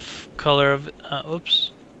kind of color of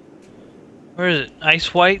oops. Where is it?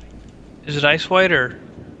 Ice white? Is it ice white or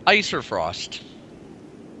Ice or frost.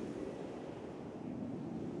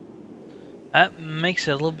 that makes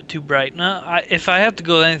it a little bit too bright. No, if I have to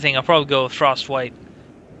go with anything, I'll probably go with frost white.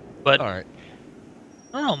 But All right.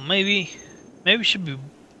 I don't know, maybe it should be.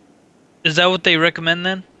 Is that what they recommend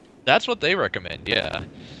then? That's what they recommend, yeah.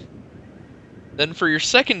 Then for your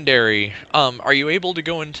secondary, are you able to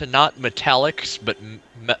go into not metallics, but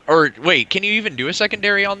or wait, can you even do a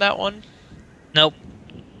secondary on that one? Nope.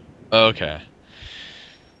 Okay.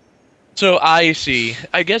 So I see.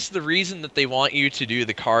 I guess the reason that they want you to do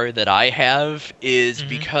the car that I have is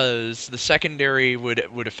because the secondary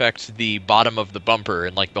would affect the bottom of the bumper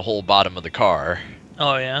and like the whole bottom of the car.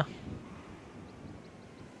 Oh yeah.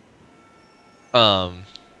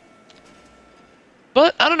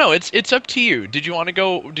 But I don't know. It's up to you. Did you want to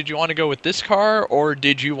go with this car, or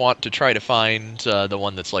did you want to try to find the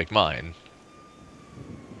one that's like mine?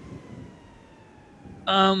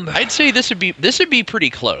 I'd say this would be pretty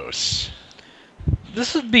close.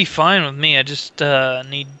 This would be fine with me. I just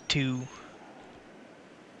need to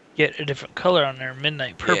get a different color on there.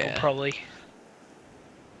 Midnight purple, Yeah. probably.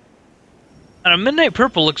 And midnight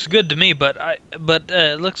purple looks good to me, but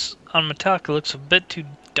it looks on metallic. It looks a bit too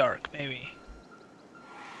dark, maybe.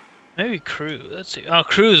 Maybe crew. Let's see. Oh,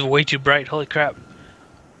 crew is way too bright. Holy crap.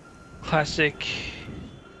 Classic.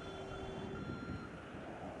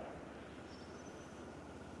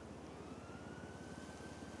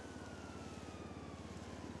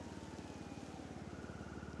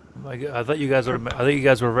 I thought you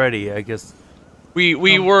guys were ready. I guess.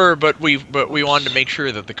 We were, but we wanted to make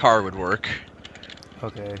sure that the car would work.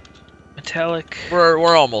 Okay. Metallic.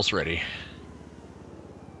 We're almost ready.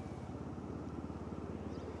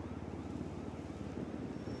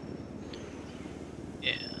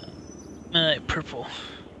 Yeah. Midnight purple.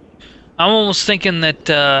 I'm almost thinking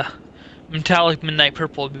that metallic midnight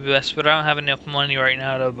purple would be best, but I don't have enough money right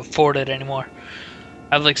now to afford it anymore.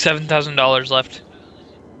 I have like $7,000 left.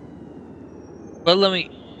 But let me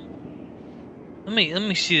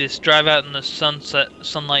see this. Drive out in the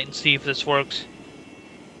sunlight and see if this works.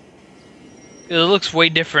 It looks way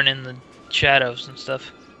different in the shadows and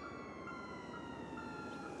stuff.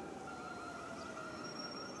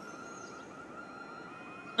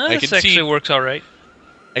 This actually works all right.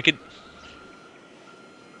 I could.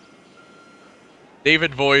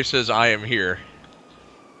 David Voice says, "I am here."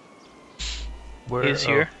 Where He is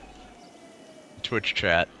here. Twitch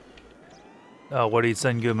chat. Oh, what did he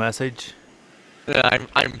send you a message?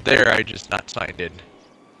 I'm there. I just not signed in.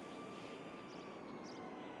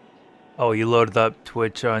 Oh, you loaded up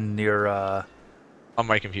Twitch on your On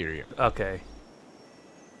my computer. Yeah. Okay.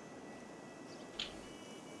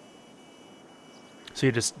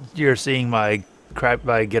 So you're seeing my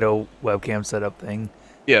ghetto webcam setup thing.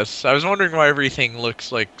 Yes, I was wondering why everything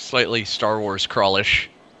looks like slightly Star Wars crawlish.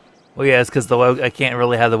 Well, yeah, it's because I can't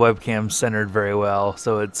really have the webcam centered very well,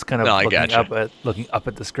 so it's kind of No, I looking gotcha. looking up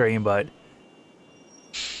at the screen. But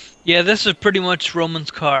Yeah, this is pretty much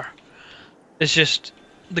Roman's car. It's just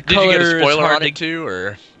the Did color you get a is spoiler hard on to... it too,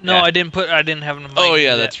 or? No, Yeah. I didn't have enough money Oh to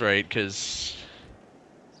yeah, do that. that's right. Because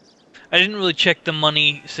I didn't really check the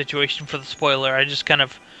money situation for the spoiler. I just kind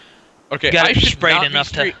of okay, got I it should sprayed not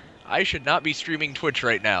enough be to... I should not be streaming Twitch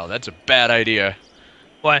right now. That's a bad idea.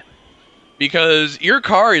 Why? Because your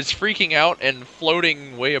car is freaking out and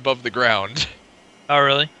floating way above the ground. Oh,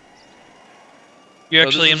 really? You're So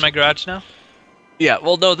this actually in is- my garage now? Yeah,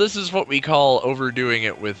 well, no, this is what we call overdoing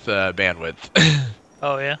it with bandwidth.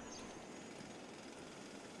 Oh, yeah?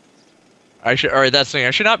 Alright, that's the thing.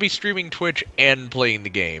 I should not be streaming Twitch and playing the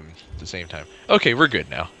game at the same time. Okay, we're good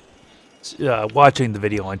now. watching the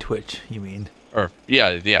video on Twitch, you mean? Or,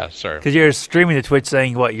 yeah, sorry. Because you're streaming to Twitch,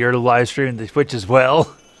 saying what? You're live streaming to Twitch as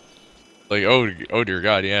well. Like, oh dear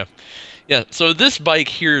God, yeah. Yeah, so this bike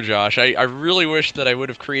here, Josh, I really wish that I would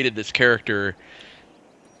have created this character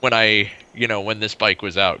when when this bike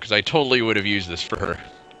was out, because I totally would have used this for her.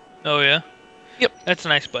 Oh, yeah? Yep. That's a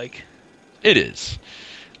nice bike. It is.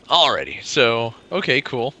 Alrighty, so, okay,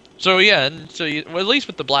 cool. So, yeah, and so, well, at least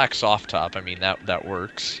with the black soft top, I mean, that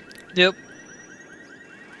works. Yep.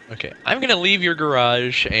 Okay, I'm gonna leave your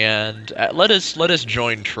garage, and let us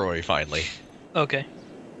join Troy, finally. Okay.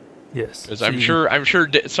 Yes. Because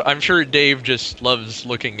so I'm sure Dave just loves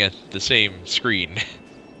looking at the same screen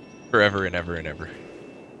forever and ever and ever.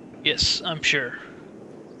 Yes, I'm sure.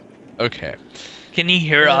 Okay. Can he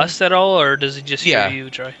hear us at all, or does he just Yeah. hear you,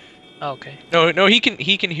 Troy? Oh, okay. No, he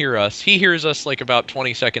can hear us. He hears us like about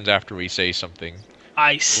 20 seconds after we say something.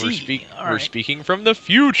 I see. We're speaking from the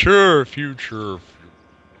future.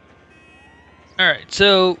 Alright,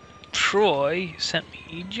 so Troy sent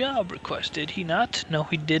me a job request, did he not? No,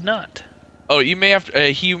 he did not. Oh, you may have to,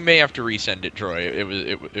 he may have to resend it, Troy. It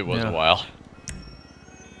was Yeah. a while.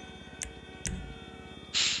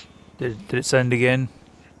 Did it send again?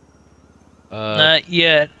 Not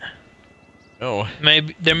yet. No.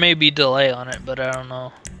 Maybe there may be delay on it, but I don't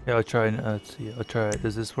know. Yeah, I'll try. Let's see. I'll try it.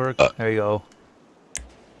 Does this work? There you go.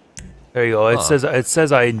 There you go. It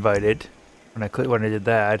says I invited when I did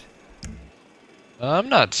that. I'm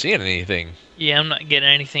not seeing anything. Yeah, I'm not getting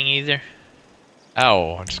anything either.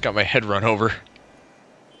 Ow, I just got my head run over.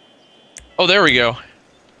 Oh, there we go.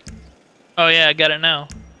 Oh yeah, I got it now.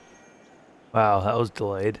 Wow, that was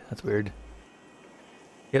delayed. That's weird.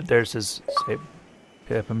 Yep, there's his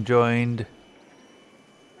Pip. I'm joined.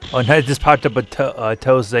 Oh, and it just popped up a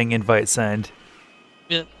toe saying invite send.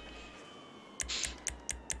 Yeah.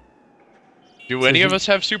 Do any of us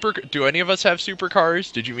have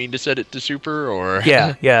supercars? Did you mean to set it to super or?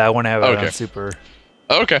 Yeah, I want to have it Okay. on super.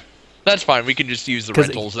 Okay, that's fine. We can just use the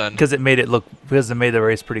rentals then. Because it made the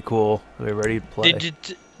race pretty cool. We're ready to play.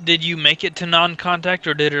 Did you make it to non-contact,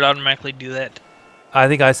 or did it automatically do that? I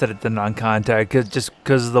think I set it to non-contact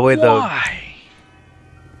because of the way Why?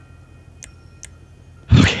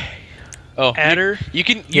 Okay. Oh, Adder? you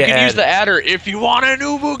can Yeah, use the adder if you want a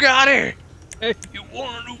new Bugatti. If you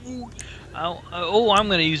want to... Oh, I'm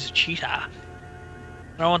gonna use a cheetah. I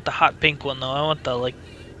don't want the hot pink one though. I want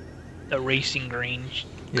the racing green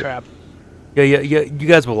crap. Yeah. You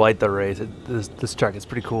guys will like the race. This truck is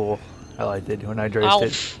pretty cool. I liked it when I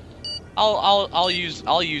raced it. I'll use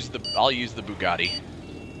the Bugatti.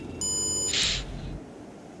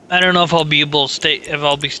 I don't know if I'll be able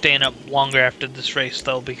to staying up longer after this race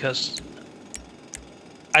though, because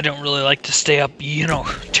I don't really like to stay up,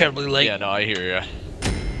 terribly late. Yeah, no, I hear ya.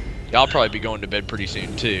 Yeah, I'll probably be going to bed pretty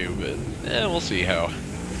soon too, but we'll see how.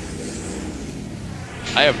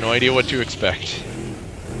 I have no idea what to expect.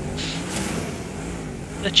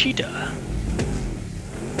 The cheetah.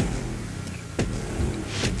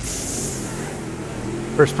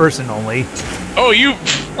 First person only Oh, you!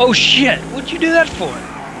 Oh shit! What'd you do that for?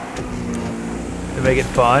 to make it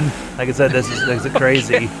fun. Like I said, this is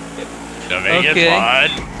crazy. To make Okay. it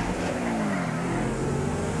fun.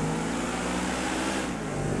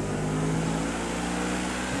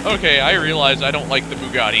 Okay, I realize I don't like the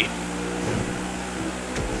Bugatti.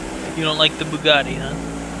 You don't like the Bugatti, huh?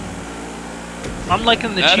 I'm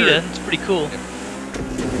liking the cheetah. It's pretty cool.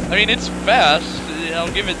 I mean, it's fast.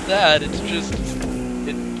 I'll give it that. It's just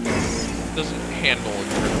doesn't handle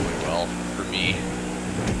incredibly well for me.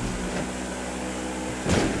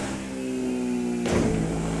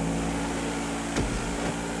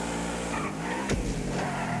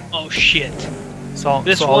 Oh shit.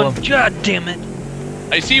 This one, god damn it.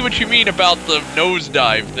 I see what you mean about the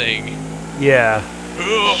nosedive thing. Yeah.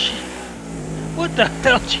 Ugh. What the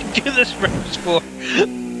hell did you do this race for?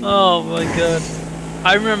 Oh my god.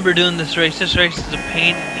 I remember doing this race. This race is a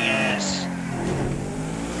pain in the ass.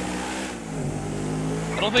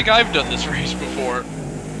 I don't think I've done this race before.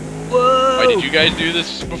 Whoa! Why, did you guys do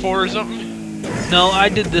this before or something? No, I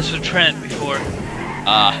did this with Trent before.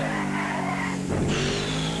 Ah.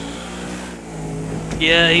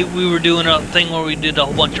 Yeah, we were doing a thing where we did a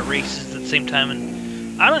whole bunch of races at the same time,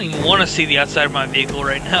 and I don't even want to see the outside of my vehicle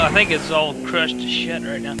right now. I think it's all crushed to shit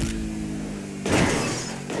right now.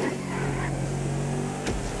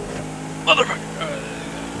 Motherfucker!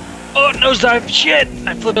 Oh, nosedive! Shit!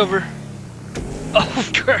 I flipped over. Oh,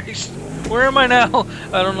 Christ! Where am I now?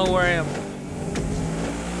 I don't know where I am.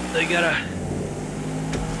 They gotta...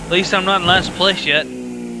 At least I'm not in last place yet.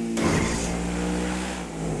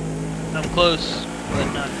 I'm close,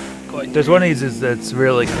 but not quite. There's one of these that's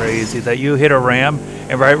really crazy, that you hit a ramp,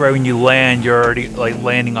 and right when you land, you're already like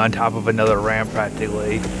landing on top of another ramp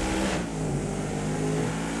practically.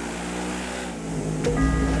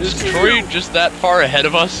 Is Troy just that far ahead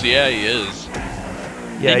of us? Yeah, he is.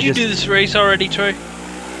 Yeah, Did you do this race already, Troy?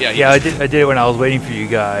 Yeah, I did it when I was waiting for you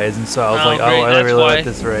guys, and so I was like, great, oh, I that's really why. like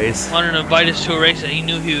this race. Wanted to invite us to a race that he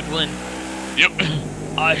knew he would win. Yep.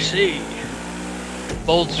 I see.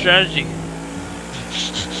 Bold strategy.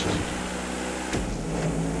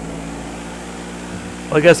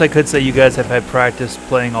 Well, I guess I could say you guys have had practice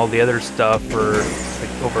playing all the other stuff for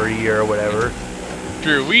like over a year or whatever.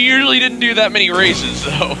 True. We usually didn't do that many races,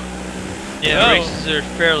 though. Yeah, No. races are a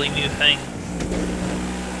fairly new thing.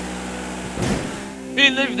 I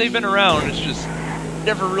mean, they've been around. It's just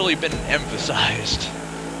never really been emphasized.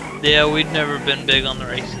 Yeah, we've never been big on the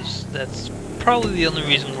races. That's probably the only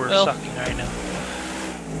reason we're Well, sucking right now.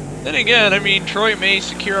 Then again, I mean, Troy may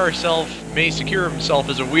secure himself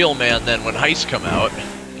as a wheelman then when heists come out.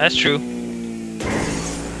 That's true.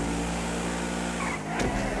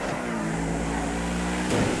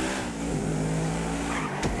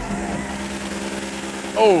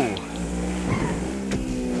 Oh.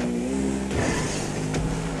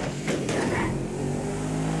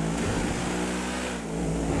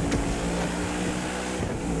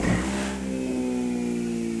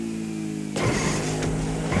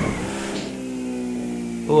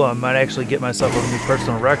 Oh, I might actually get myself a new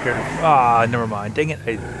personal record. Ah, never mind. Dang it.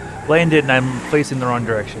 I landed and I'm facing the wrong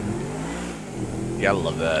direction. Yeah, I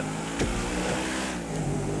love that.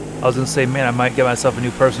 I was gonna say, man, I might get myself a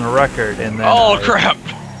new personal record, and then Oh, crap!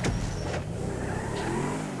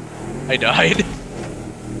 I died.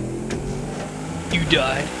 You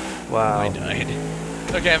died. Wow. I died.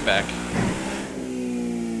 Okay, I'm back.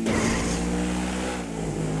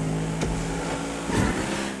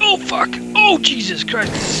 Oh, fuck! Oh, Jesus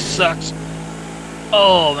Christ, this sucks.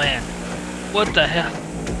 Oh, man. What the hell?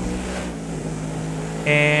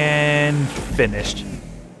 And finished.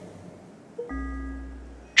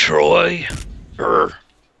 Troy.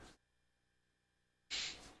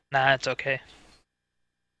 Nah, it's okay.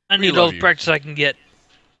 I We need all love the you. practice I can get.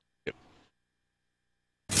 Yep.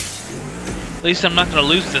 At least I'm not gonna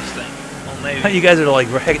lose this thing. Well, maybe. You guys are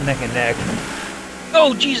like right neck and neck.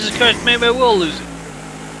 Oh, Jesus Christ, maybe I will lose it.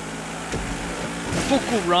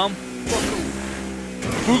 Fuku, Ram.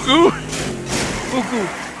 Fuku? Fuku.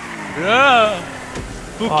 Yeah.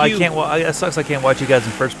 Oh, I can't. It sucks. I can't watch you guys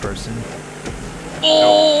in first person.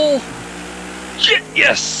 Oh! Shit,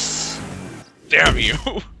 yes! Damn you.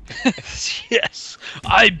 Yes,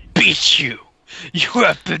 I beat you. You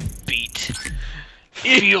have been beat.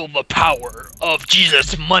 Feel the power of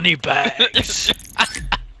Jesus Moneybags.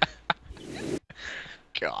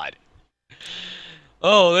 God.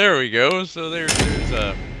 Oh, there we go. So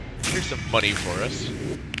here's some money for us.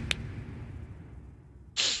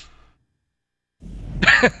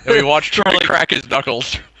 And we watched Troy crack his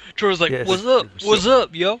knuckles. Troy's like, Yes. what's up? What's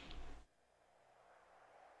up, yo?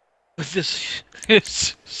 With this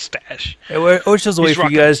his stash. Which is a way He's for you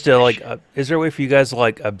rocking guys to the like. Is there a way for you guys to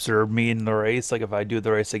like observe me in the race? Like if I do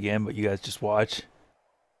the race again, but you guys just watch.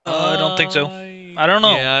 I don't think so. I don't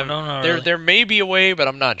know. Yeah, I don't know. there really. there may be a way, but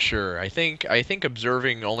I'm not sure. I think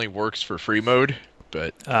observing only works for free mode,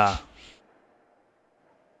 but Ah,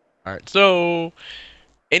 all right. So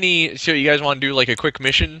so you guys want to do like a quick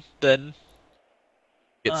mission then?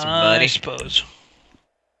 Get some money. I suppose.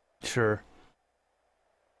 sure.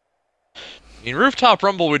 I mean, Rooftop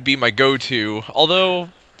Rumble would be my go-to, although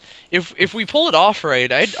if we pull it off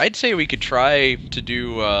right, I'd say we could try to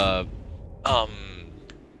do oh,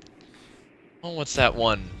 what's that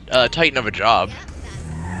one? Titan of a Job.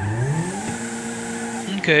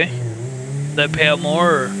 Okay. That pay out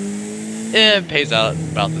more? Or? It pays out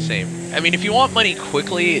about the same. I mean, if you want money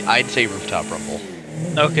quickly, I'd say Rooftop Rumble.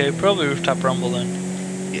 Okay, probably Rooftop Rumble then.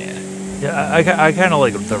 Yeah. Yeah, I kind of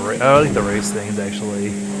like I like the race things actually.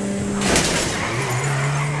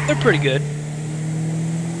 They're pretty good.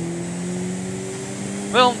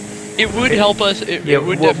 Well, it would help us. It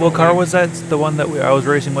would. What car was that? The one that I was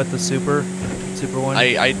racing with, the super one.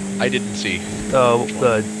 I didn't see.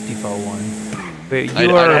 The default one. Wait,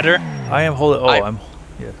 you are Adder? I am holding. Oh, I'm.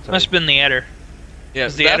 Yeah. Sorry. Must have been the Adder. Yeah,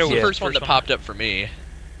 the that's Adder the was first one that popped up for me.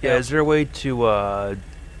 Yeah, is there a way to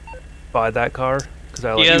buy that car? Because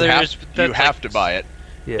I like. Yeah, you have to buy it.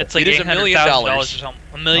 Yeah. It's like it is $1 million or something.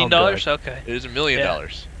 $1 million? Okay. It is $1 million.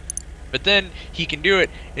 But then he can do it,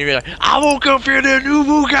 and you're like, I woke up in a new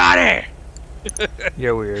Bugatti.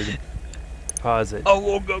 You're weird. Pause it. I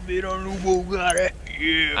woke up in a new Bugatti.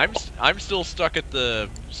 Yeah. I'm still stuck at the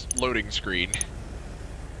loading screen.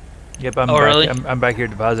 Yep, I'm really? I'm back here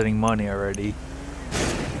depositing money already.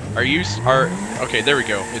 Okay, there we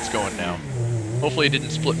go. It's going now. Hopefully it didn't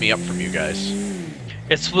split me up from you guys.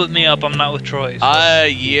 It split me up. I'm not with Troy. So.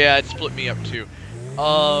 Yeah, it split me up too.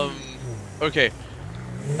 Okay.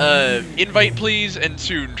 Invite please, and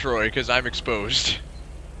soon, Troy, because I'm exposed.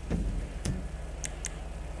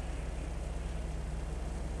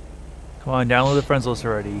 Come on, download the friends list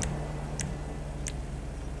already.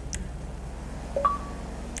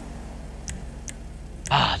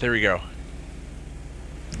 Ah, there we go.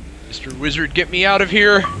 Mr. Wizard, get me out of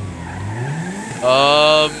here.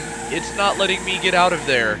 It's not letting me get out of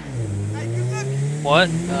there. What?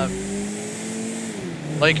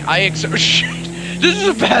 Like, oh, shit. This is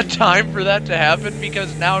a bad time for that to happen,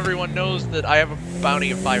 because now everyone knows that I have a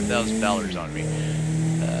bounty of $5,000 on me.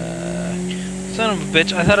 Son of a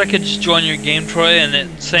bitch, I thought I could just join your game, Troy, and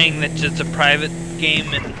it's saying that it's a private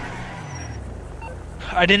game, and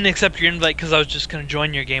I didn't accept your invite because I was just going to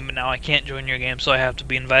join your game, but now I can't join your game, so I have to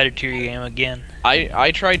be invited to your game again.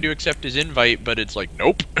 I tried to accept his invite, but it's like,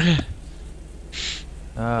 nope.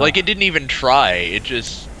 Like, it didn't even try, it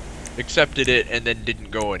just accepted it and then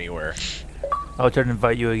didn't go anywhere. I'll try to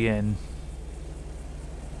invite you again.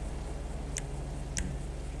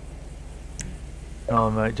 I'll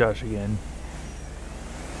invite Josh again.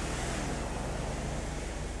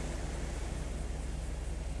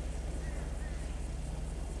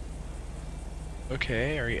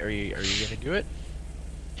 Okay, are you gonna do it?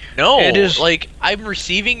 No, it is like I'm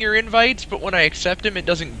receiving your invites, but when I accept them, it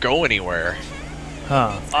doesn't go anywhere.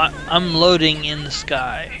 Huh? I'm loading in the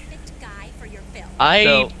sky.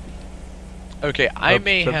 Okay, I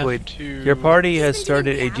may have to. Your party has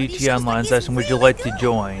started a GT Online session. Would you like to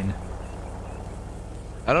join?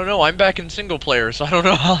 I don't know. I'm back in single player, so I don't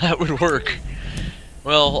know how that would work.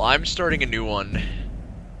 Well, I'm starting a new one.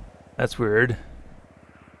 That's weird.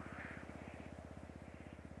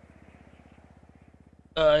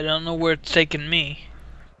 I don't know where it's taking me.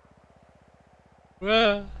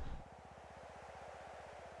 And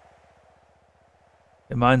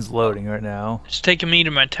mine's loading right now. It's taking me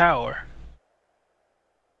to my tower.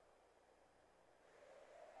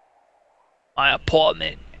 My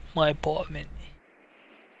apartment.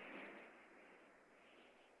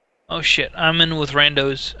 Oh shit, I'm in with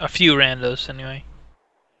randos. A few randos, anyway.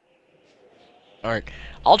 Alright.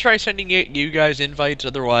 I'll try sending you guys invites,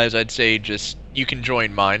 otherwise I'd say just, you can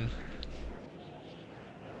join mine.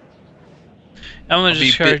 I'm gonna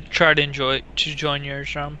just try to join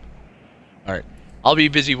yours, Rom. Alright. I'll be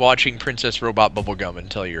busy watching Princess Robot Bubblegum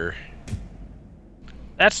until you're...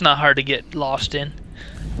 That's not hard to get lost in.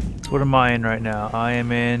 So what am I in right now? I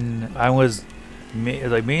was me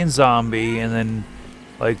and Zombie, and then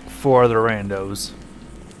like 4 other randos.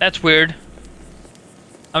 That's weird.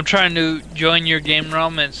 I'm trying to join your game,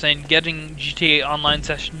 Rom, and it's saying getting GTA Online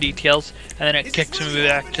session details, and then it kicks me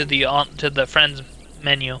back to the friends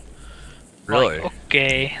menu. Really? Like,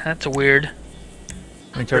 okay, that's weird.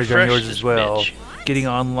 Let me try to join yours as well. Bitch. Getting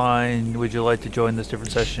online, would you like to join this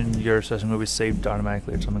different session? Your session will be saved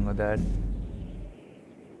automatically or something like that.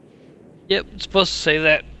 Yep, it's supposed to say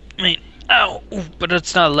that. I mean, ow, but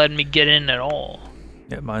it's not letting me get in at all.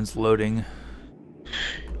 Yeah, mine's loading.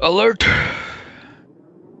 Alert!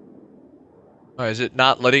 Oh, is it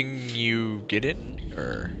not letting you get in,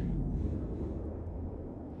 or...?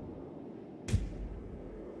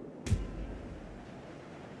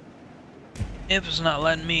 If it's not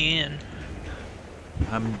letting me in.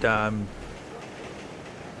 I'm done.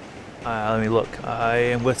 Let me look. I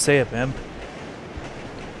am with Say Imp.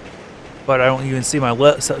 but I don't even see my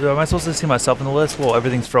list. So, am I supposed to see myself in the list? Well,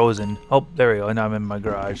 everything's frozen. Oh, there we go. Now I'm in my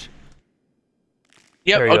garage.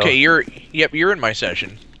 Yep. There you Okay. go. You're in my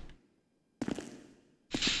session.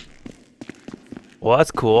 Well,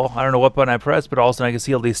 that's cool. I don't know what button I pressed, but all of a sudden I can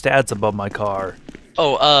see all these stats above my car.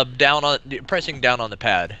 Oh, pressing down on the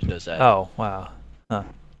pad does that. Oh, wow. Huh.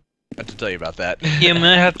 I have to tell you about that. You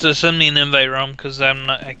might have to send me an invite, Rom, because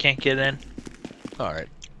I can't get in. All right.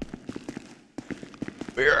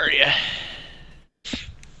 Where are you?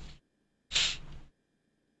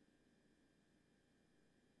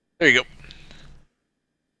 There you go.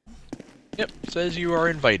 Yep, says you are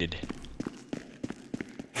invited.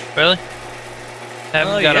 Really?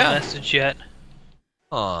 Haven't got yeah. a message yet.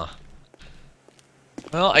 Huh.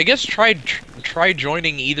 Well, I guess try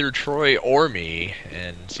joining either Troy or me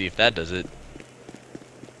and see if that does it.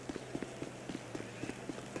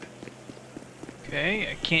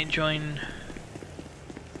 Okay, I can't join.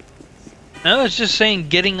 No, it's just saying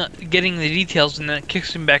getting the details, and then it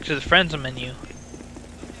kicks me back to the friends menu.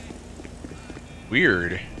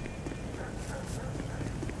 Weird.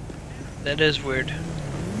 That is weird.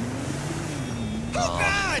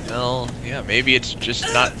 Well, yeah, maybe it's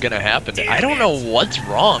just not gonna happen. I don't know what's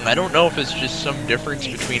wrong. I don't know if it's just some difference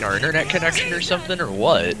between our internet connection or something, or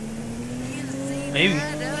what. Maybe.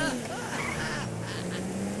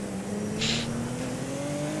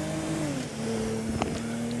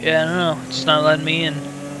 Yeah, I don't know. It's not letting me in.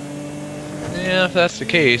 Yeah, if that's the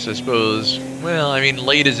case, I suppose. Well, I mean,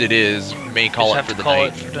 late as it is, may call it for the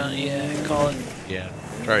night. Yeah, call it. Yeah,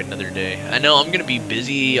 try it another day. I know I'm gonna be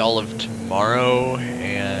busy all of tomorrow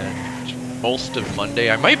and most of Monday.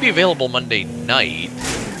 I might be available Monday night.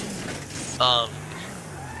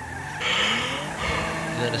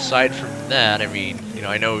 Then aside from that, I mean, you know,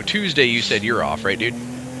 I know Tuesday you said you're off, right, dude?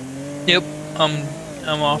 Yep,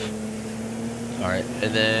 I'm off. All right,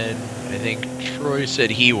 and then I think Troy said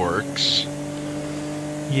he works.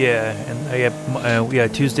 Yeah, and I have, yeah,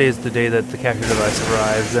 Tuesday is the day that the capture device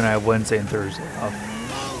arrives, then I have Wednesday and Thursday off.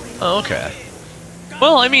 Oh, okay.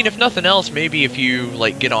 Well, I mean, if nothing else, maybe if you,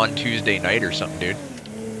 like, get on Tuesday night or something, dude.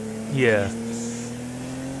 Yeah.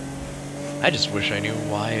 I just wish I knew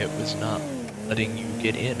why it was not letting you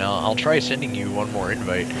get in. I'll try sending you one more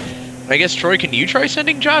invite. I guess, Troy, can you try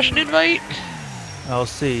sending Josh an invite? I'll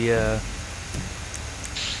see, yeah.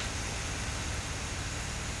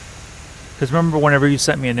 Because remember, whenever you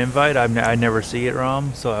sent me an invite, I never see it,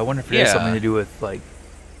 Rom. So I wonder if it has something to do with, like,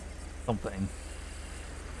 something.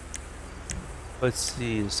 Let's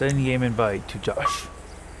see. Send game invite to Josh.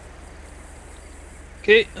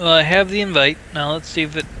 Okay, well, I have the invite. Now let's see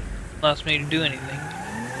if it allows me to do anything.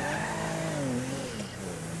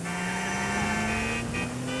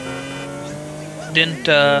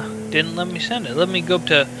 Didn't let me send it. Let me go up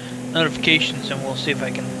to notifications and we'll see if I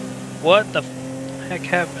can. What the heck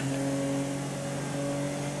happened?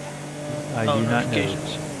 I do not know.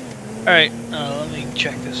 Alright, let me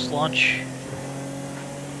check this launch.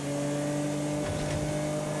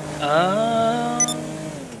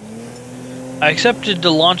 I accepted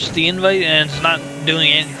to launch the invite and it's not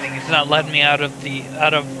doing anything. It's not letting me out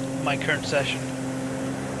of my current session.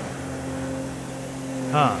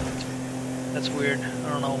 Huh. That's weird. I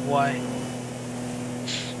don't know why.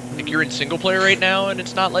 I think you're in single player right now and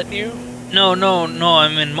it's not letting you? No,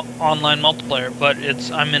 I'm in online multiplayer, but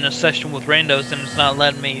I'm in a session with randos and it's not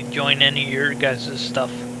letting me join any of your guys'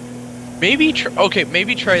 stuff. Maybe,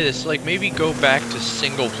 maybe try this. Like, maybe go back to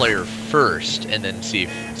single player first and then see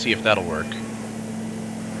if that'll work.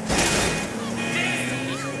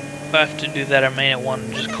 If I have to do that, I may not want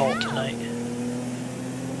to just call it tonight.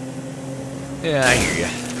 Yeah, I hear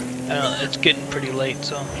you. I don't know, it's getting pretty late,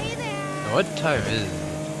 so. Now, what time is it?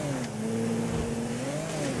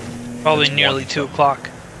 Probably It's nearly 2 o'clock.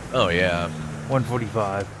 Oh, yeah.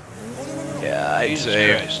 1:45. Yeah, I'd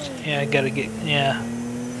say. Christ. Yeah, I gotta get. Yeah.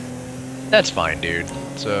 That's fine, dude.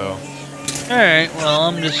 So. Alright, well,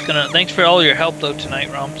 I'm just gonna. Thanks for all your help, though, tonight,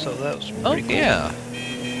 Rom, so that was pretty cool. Yeah.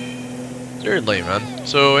 Certainly, man.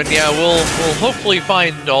 So, and yeah, we'll hopefully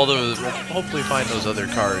find those other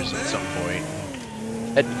cars at some point.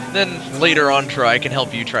 And then later on, Troy, I can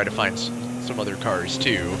help you try to find some other cars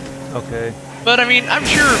too. Okay. But I mean, I'm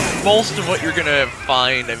sure most of what you're gonna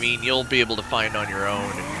find, I mean, you'll be able to find on your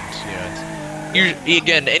own. And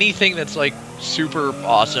again, anything that's like super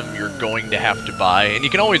awesome, you're going to have to buy. And you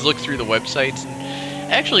can always look through the websites.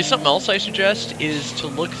 And actually, something else I suggest is to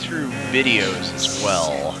look through videos as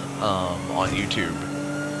well on YouTube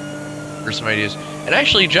for some ideas. And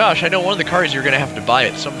actually, Josh, I know one of the cars you're gonna have to buy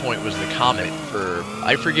at some point was the Comet for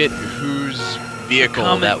I forget whose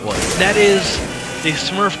vehicle that was. That is the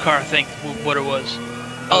Smurf car, I think, what it was.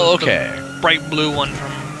 Oh, The okay. bright blue one from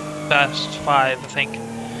Fast 5, I think.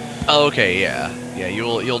 Oh, okay, yeah. Yeah,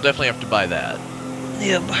 you'll definitely have to buy that.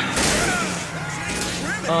 Yep.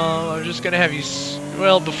 I'm just gonna have you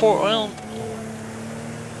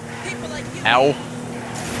ow.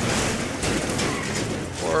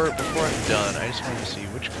 Before I'm done, I just want to see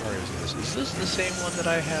which car is this. Is this the same one that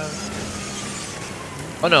I have?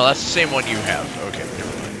 Oh no, that's the same one you have. Okay,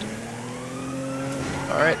 never mind.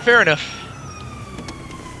 Alright, fair enough.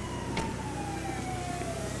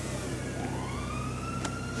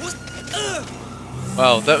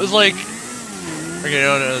 Wow, that was like... Okay,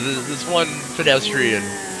 no, this one pedestrian.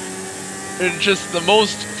 It's just the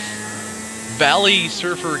most Valley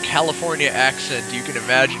Surfer California accent you can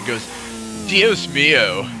imagine goes, Dios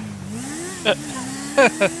mío.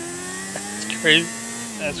 That's crazy.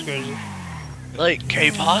 That's crazy. Like,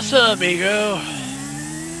 que pasa, amigo?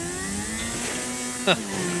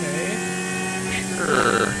 Okay.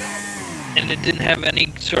 Sure. And it didn't have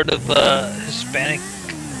any sort of Hispanic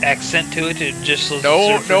accent to it. It just was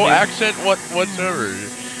No surfer dude. accent whatsoever.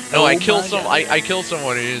 No, Oh I kill my some. God. I kill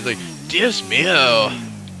someone and he's like, Dios mío.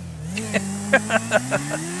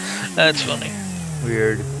 That's funny.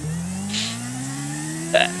 Weird.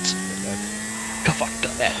 That's fucked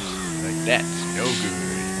up. That's no good.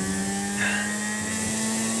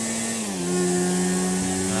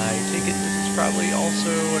 I take it this is probably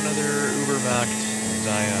also another Ubermacht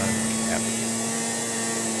Zion Captain.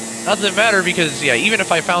 Not that it matter because yeah, even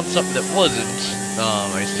if I found something that wasn't,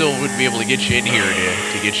 I still wouldn't be able to get you in here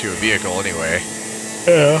to get you a vehicle anyway.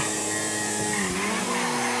 Yeah.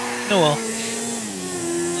 Oh well.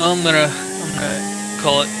 I'm gonna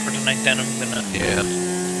call it for tonight. Then I'm gonna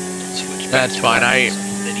switch back That's to fine.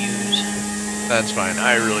 videos. That's fine.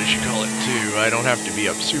 I really should call it too. I don't have to be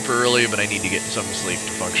up super early, but I need to get some sleep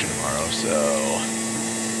to function tomorrow. So,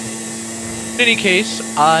 in any case,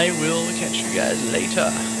 I will catch you guys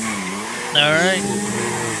later. All right.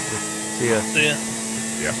 See ya. See ya.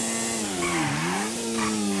 Yeah.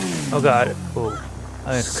 Oh god. Oh.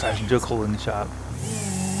 I'm gonna crash into a clothing shop.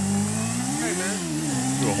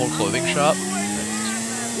 Do a whole clothing shop.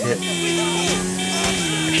 Yeah.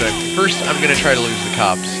 Actually, first I'm gonna try to lose the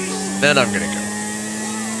cops. Then I'm gonna go.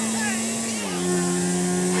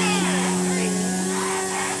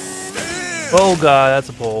 Oh god, that's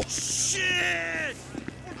a pole. Shit!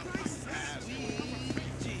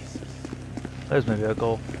 There's my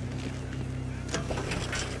vehicle.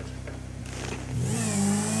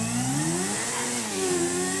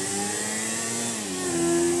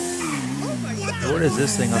 What is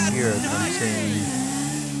this thing up here that I'm seeing?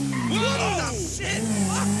 Oh, shit!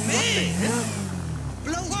 Fuck me!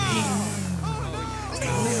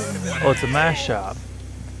 Oh, it's a mask shop.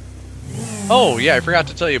 Oh yeah, I forgot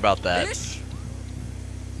to tell you about that.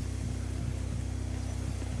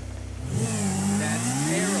 That's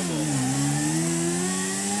terrible.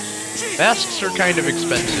 Masks are kind of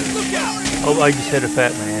expensive. Oh, I just hit a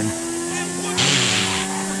fat man.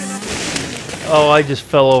 Oh, I just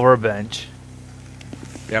fell over a bench.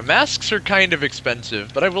 Yeah, masks are kind of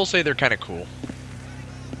expensive, but I will say they're kind of cool.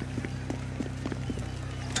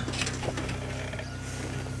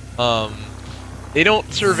 They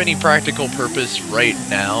don't serve any practical purpose right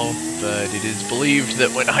now, but it is believed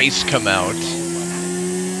that when heists come out,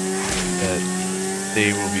 that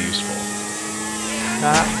they will be useful.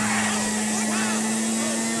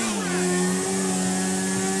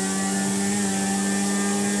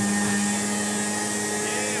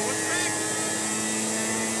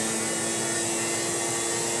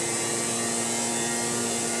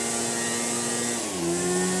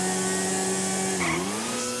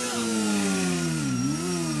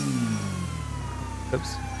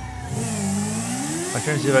 Oops. I'm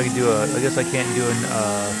trying to see if I can do a. I guess I can't do a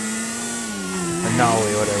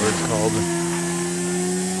nollie, whatever it's called.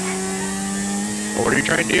 What are you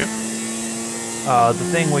trying to do? The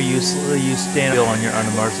thing where you stand still on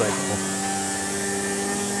a motorcycle.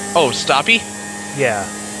 Oh, stoppy? Yeah.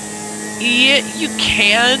 Yeah, you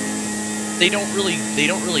can. They don't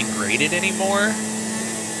really grade it anymore.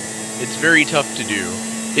 It's very tough to do.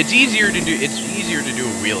 It's easier to do a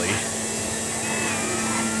wheelie.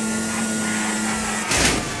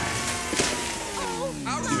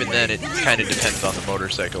 Even then, it kind of depends on the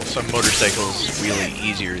motorcycle. Some motorcycles wheelie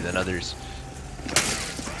easier than others.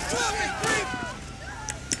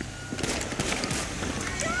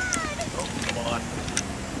 Oh, come on.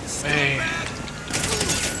 Man.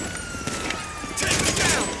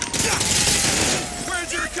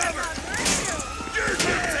 Where's your cover?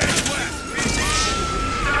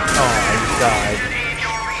 Oh, I just died.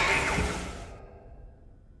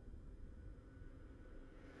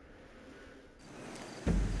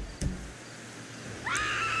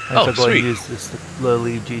 And Oh, if I go and sweet. use this to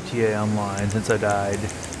leave GTA Online since I died.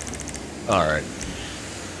 Alright.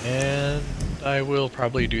 And I will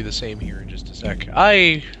probably do the same here in just a sec.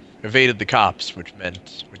 I evaded the cops, which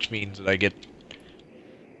means that I get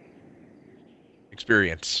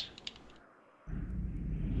experience.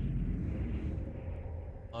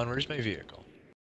 Where's my vehicle?